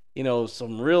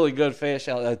 some really good fish,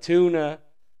 a tuna.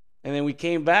 And then we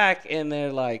came back and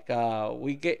they're like,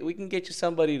 we can get you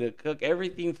somebody to cook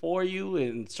everything for you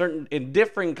in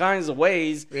different kinds of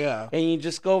ways. Yeah. And you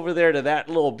just go over there to that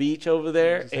little beach over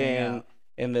there Just hang out.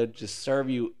 and they'll just serve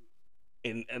you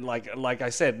in like I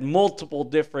said, multiple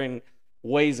different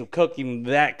ways of cooking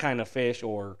that kind of fish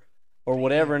or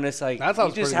whatever, and it's like That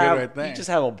sounds you just pretty good have right there. you just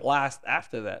have a blast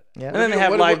after that. Yeah. And then they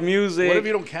have live music. What if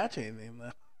you don't catch anything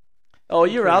then? Oh,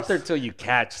 you're out there till you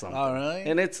catch something. Oh, really?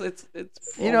 And it's pretty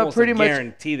pretty much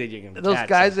guarantee that you can Those catch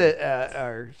guys something. that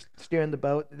are steering the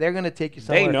boat, they're gonna take you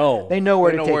somewhere. They know. They know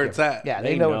where They to know take where you. it's at. Yeah,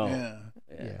 They they know. know.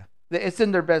 Yeah. Yeah. It's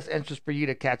in their best interest for you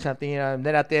to catch something, and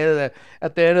then at the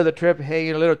end of the trip, hey,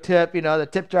 a little tip, the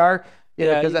tip jar.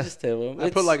 Yeah, because you just tell them. I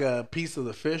put like a piece of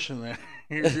the fish in there.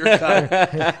 Here's your cut.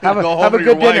 have Go home a to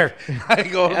your good dinner. wife. I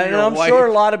go home to And your I'm wife. sure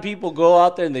a lot of people go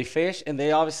out there and they fish, and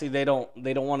they obviously they don't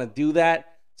want to do that,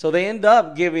 so they end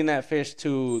up giving that fish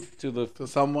to the to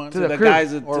someone To the the crew.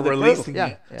 guys or to the releasing crew. Yeah,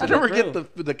 it. yeah. I never To the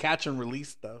get the catch and release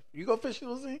stuff. You go fishing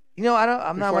with me?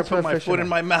 I'm not Before I much of put a my fisherman. foot in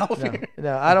my mouth. No, here?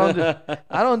 no, I don't do.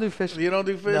 I don't do fishing. You don't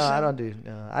do fishing? No, I don't do.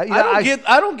 No,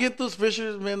 I don't get those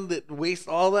fishermen that waste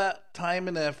all that time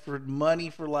and effort, money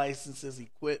for licenses,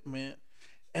 equipment,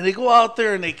 and they go out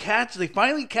there and they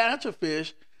finally catch a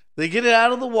fish. They get it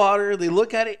out of the water, they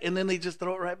look at it, and then they just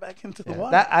throw it right back into the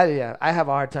water. I have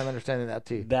a hard time understanding that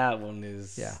too. That one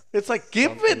is Yeah. It's like,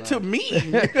 give it to me.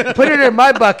 Put it in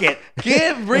my bucket.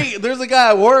 There's a guy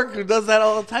at work who does that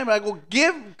all the time. I go,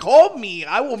 call me.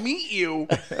 I will meet you.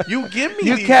 You give me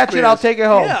You these catch it, fish. I'll take it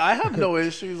home. Yeah, I have no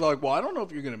issues. Like, well, I don't know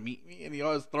if you're going to meet me. And he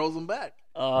always throws them back.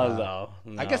 No.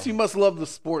 I guess you must love the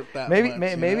sport that Maybe much.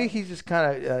 maybe you know? he's just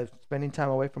kind of spending time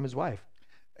away from his wife.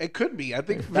 It could be. I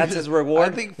think That's his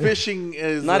reward? I think fishing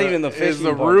is Not even the is fishing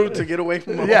the part. route to get away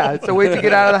from home. Yeah, it's a way to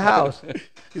get out of the house.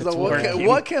 He's like, working.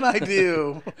 what can I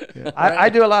do? I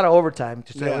do a lot of overtime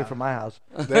to stay Yeah. away from my house.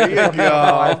 There you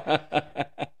go.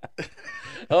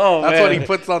 Oh, That's man. what he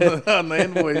puts on the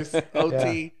invoice.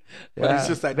 OT. But Yeah. it's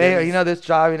just that. They, Denny's- this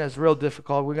job is real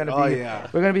difficult. We're gonna be yeah.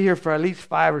 we're gonna be here for at least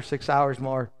 5 or 6 hours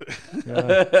more.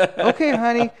 Okay,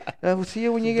 honey. We'll see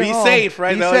you when you get Be home. safe,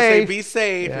 right? Be They always say safe. be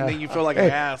safe, Yeah. and then you feel like Hey.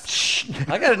 an ass.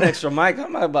 I got an extra mic.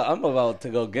 I'm about to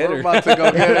go get We're her. about to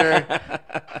go get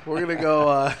her. We're gonna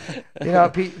go.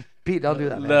 Pete, don't do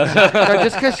that, man. No. No,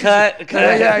 just 'cause Cut.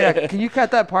 yeah. Can you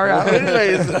cut that part out?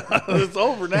 Anyways, it's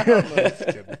over now. No, just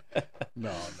kidding.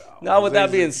 No. Now, with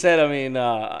that being said, I mean,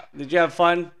 did you have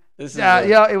fun? This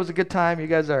Yeah, it was a good time. You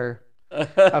guys are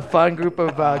a fun group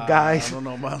of guys. I don't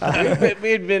know about that.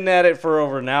 We'd been at it for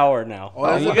over an hour now. Oh,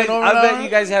 has it You been guys- over I an bet hour? you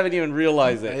guys haven't even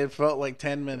realized it. It felt like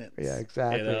 10 minutes. Yeah,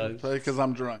 exactly. You know, Because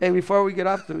I'm drunk. Hey, before we get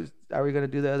off, are we gonna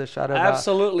do the other shot of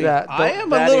Absolutely. I am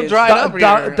a that little is- dried up here.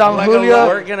 Don I'm like Julio,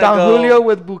 we're gonna Don go- Julio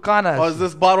with Bucanas. Oh, is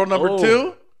this bottle number Oh,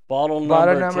 2? Bottle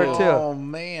Bottle number number two. two. Oh,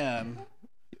 man.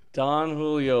 Don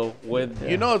Julio with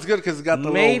You know it's good because it's got the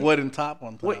Maybe- little wooden top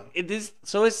on top. Wait, it is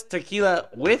so it's tequila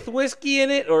with whiskey in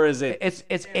it, or is it?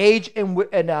 It's aged in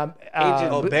barrels.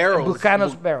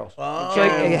 Bucanos barrels. Oh. So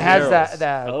it has Barrels.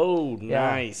 that. Oh, yeah.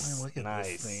 nice, Man, look at nice.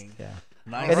 this thing. Yeah.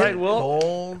 Nice And Alright, and well-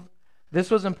 cold. This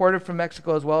was imported from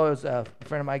Mexico as well. As a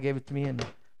friend of mine gave it to me, and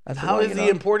I said, How well, is you he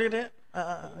know, imported it?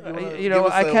 You know,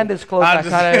 I can't disclose I'm that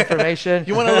just- kind of information.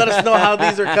 You want to let us know how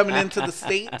these are coming into the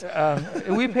state?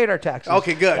 We paid our taxes.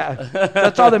 Okay, good. Yeah.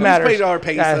 That's all that We matters. paid our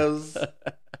Yeah. pesos. Look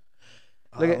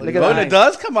at Oh, that. and it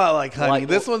does come out like honey. Like-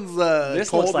 this one's this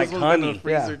cold. looks like this one's in honey. the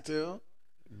freezer Yeah. too.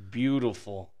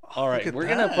 Beautiful. All look right, at we're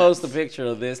gonna that. post a picture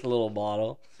of this little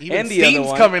bottle Even and the other steam's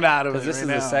one coming out of it because this right is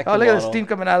now. the second Oh, look at the bottle. steam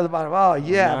coming out of the bottom. Oh,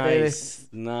 yeah, baby. nice,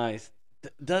 nice.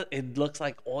 It looks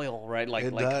like oil, right? Like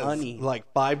It like does. honey. Like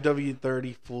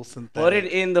 5W30 full synthetic. Put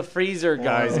it in the freezer,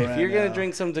 guys. Oh, If you're gonna no.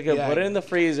 drink some tequila, Yeah. put it in the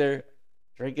freezer.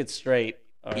 Drink it straight.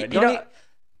 All right. You Don't know- eat-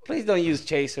 please don't use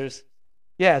chasers.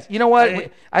 Yes. You know what? I-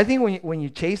 I think when you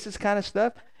chase this kind of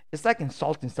stuff, it's like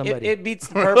insulting somebody. It beats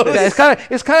the purpose. Yeah,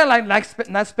 it's kind of like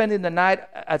not spending the night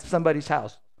at somebody's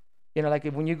house. You know, like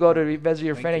when you go to visit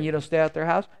your friend and you don't stay at their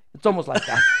house, it's almost like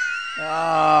that.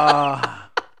 Ah,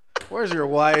 where's your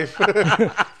wife?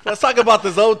 Let's talk about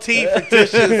this OT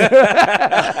fictitious.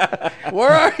 Where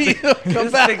are you? Come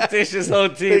This back. fictitious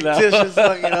OT now. Fictitious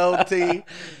fucking OT.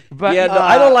 But Yeah, no,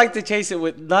 I don't like to chase it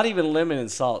with not even lemon and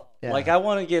salt. Yeah. Like I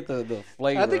want to get the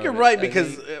flavor. I think you're of it. right I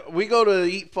because think- we go to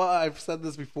Eat Five. I've said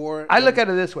this before. I look at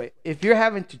it this way: if you're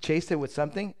having to chase it with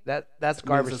something, that's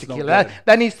garbage it's no tequila. good.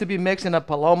 That needs to be mixed in a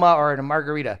Paloma or in a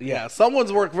margarita. Yeah,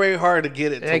 someone's worked very hard to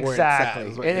get it to Exactly. where it's at.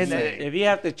 is what And- you're and- saying. if you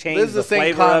have to change This is the the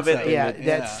same flavor of it, concept. then, Yeah, it-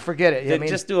 that's forget it. I then mean,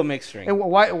 just do a mixturing. and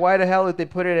why the hell did they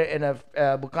put it in a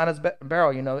Bucana's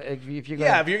barrel? You know, if you're gonna,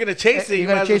 Yeah, if you're gonna chase it, you're you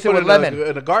gonna might as chase well it put with it lemon.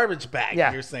 in a garbage bag.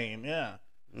 Yeah. You're saying, yeah.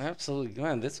 Absolutely,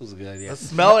 man, this was good. Yeah. Let's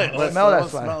smell it. Let's Smell that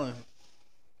let's one. smell it.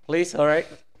 Please, all right.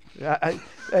 we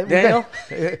Daniel,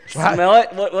 got- smell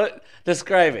it. What?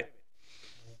 Describe it.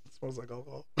 It smells like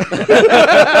alcohol. Does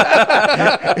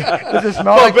it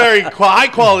smell Oh, like? very high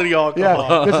quality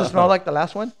alcohol. Yeah. Does it smell like the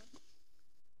last one?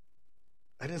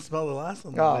 I didn't smell the last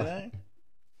one. Oh. Did I?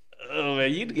 Oh man,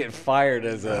 you'd get fired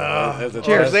as a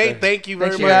Cheers. tester. Nate, thank you very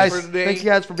Thanks, you much guys. for today. Thanks, you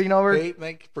guys, for being over. Nate,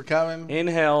 thank you for coming.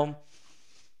 Inhale,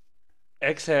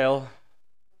 exhale,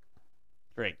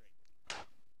 drink.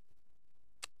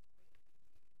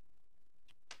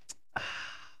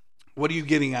 What are you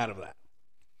getting out of that?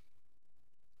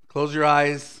 Close your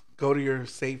eyes. Go to your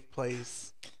safe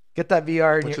place, Get that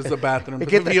VR. in which your- is the bathroom. Put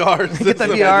Get the the- VR Get the system.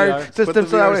 VR Put the system. Put the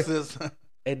so that VR way- system.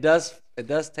 It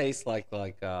does taste like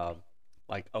oak.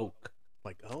 Like,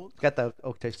 oh, Got the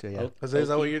oak taste to it. Yeah. Oak- is that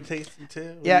what oaky. you're tasting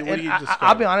too? What Yeah, do you- what and do you I'll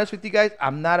describe? be honest with you guys.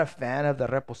 I'm not a fan of the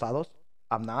reposados.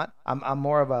 I'm not. I'm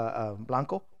more of a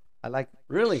blanco. I like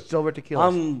Really? silver tequila.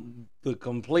 I'm the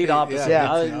complete Yeah, opposite.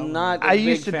 yeah. I'm not. I I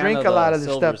used to drink a lot of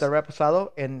the stuff, the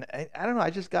reposado, and I don't know.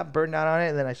 I just got burned out on it,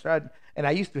 and then I started. And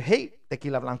I used to hate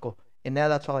tequila blanco, and now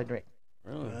that's all I drink.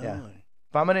 Really? Yeah. Really?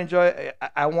 If I'm gonna enjoy,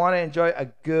 I want to enjoy a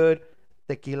good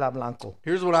tequila blanco.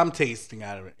 Here's what I'm tasting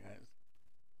out of it, guys.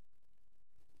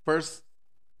 First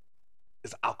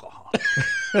is alcohol.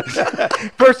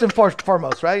 First and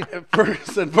foremost, right?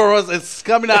 First and foremost, it's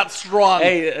coming out strong.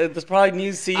 Hey, it's probably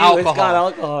news to you. It's got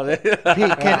alcohol. Pete,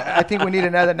 I think we need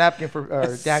another napkin for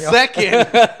Daniel. Second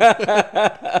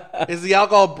is the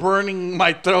alcohol burning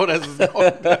my throat as it's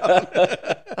going down.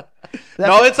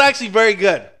 No, it's actually very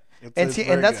good. And see,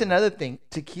 and that's another thing.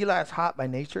 Tequila is hot by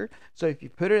nature, so if you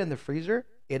put it in the freezer,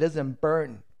 it doesn't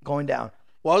burn going down.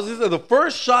 Well, I was gonna say, the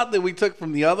first shot that we took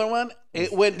from the other one,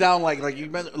 it went down like you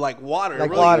mentioned, like water. Like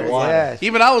really water, good. yes.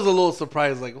 Even I was a little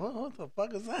surprised, like, what the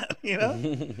fuck is that? You know,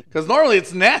 because normally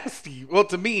it's nasty. Well,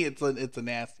 to me, it's a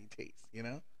nasty taste. You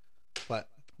know, but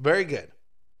very good.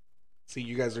 See,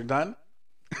 you guys are done.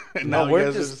 And No, now we're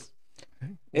you guys just-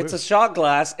 It's a shot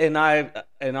glass, and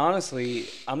honestly,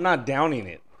 I'm not downing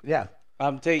it. Yeah.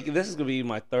 I'm taking. This is gonna be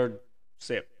my third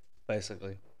sip,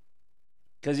 basically,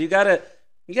 because you gotta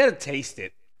taste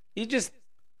it. You just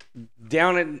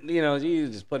down it. You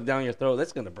just put it down your throat.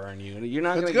 That's gonna burn you. You're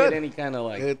not That's gonna good. get any kind of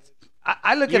like It's,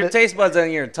 I look your at it. taste buds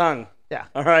on your tongue. Yeah.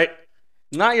 All right,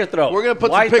 not your throat. we're gonna put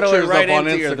Why some throw it pictures right up on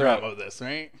into your Instagram throat? of this,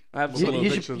 right?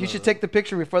 Absolutely. You should take the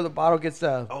picture before the bottle gets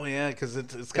Oh yeah, because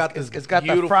it's got this it's got the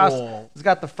beautiful frost. It's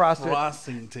got the frost.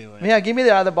 frosting to it. Yeah, give me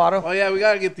the other bottle. Oh yeah, we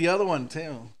gotta get the other one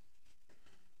too.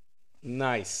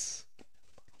 Nice.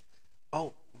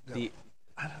 Oh, The-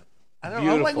 I don't like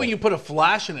Beautiful. when you put a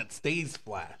flash and it stays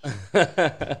flash.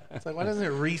 It's like, why doesn't it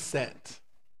reset?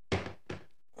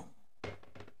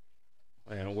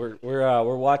 Man, we're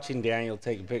watching Daniel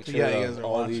take a picture Yeah, you guys of are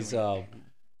all watching these me.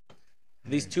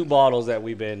 these 2 bottles that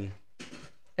we've been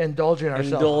Indulging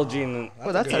ourselves. indulging.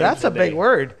 Well, that's a big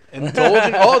word.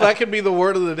 Indulging. Oh, that could be the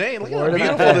word of the day. Look Word how of the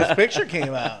beautiful day. this picture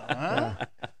came out. Huh?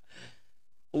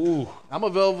 Ooh, I'm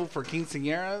available for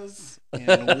quinceañeras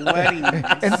and weddings.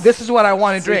 And this is what I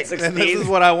want to drink. Sweet And this is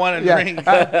what I want to Yeah.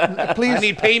 drink. Please. I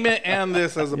need payment and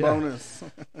this as a bonus.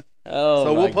 oh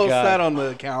So my we'll post God. that on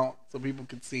the account so people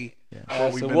can see.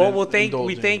 what we've So been we'll thank indulging.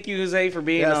 we thank you, Jose, for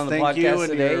being Yes, on the thank you podcast and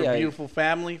today. your I beautiful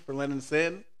family for letting us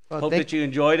in. Well, hope thank- that you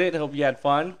enjoyed it. Hope you had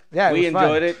fun. Yeah, it we was fun.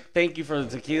 enjoyed it. Thank you for the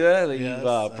tequila that Yes, you've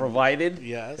and- provided.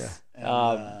 Yes. And,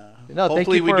 No, thank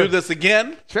hopefully you we for- do this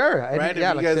again, Sure. right? Yeah,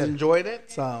 if like you I guys said. enjoyed it.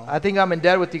 So I think I'm in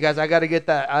debt with you guys. I got to get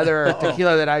that other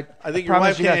tequila that I think your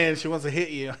promised wife you guys. can. She wants to hit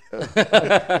you.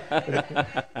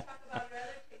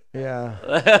 Yeah.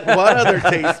 What other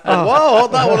taste? Whoa,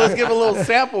 hold on. Well, let's give a little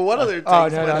sample. What other taste? Oh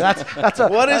no, no, that's a.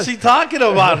 What is she talking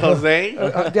about, Jose?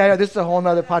 Daniel, this is a whole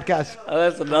nother podcast. Oh,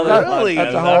 that's another Really? podcast.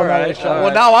 That's a whole All nother right, show. all Well,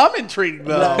 right. now I'm intrigued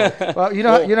though. Well, you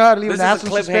know how to leave This an ass is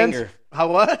in a suspense. cliffhanger. How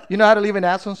what? You know how to leave an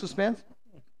ass in suspense?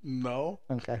 No.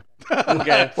 Okay.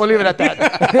 Okay. We'll leave it at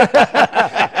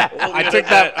that.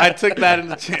 I took that in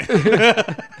the chin.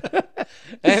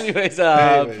 Anyways,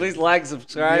 Anyways. please like,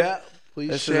 subscribe. Yeah. Please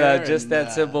This share. is just and,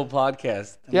 that simple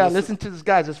podcast. Yeah, listen to this,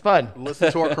 guys. It's fun. Listen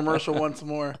to our commercial once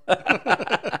more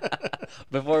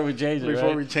Before we change it. before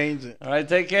right? we change it. All right,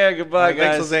 take care. Goodbye, All right, guys.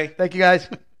 thanks, Jose. Thank you, guys.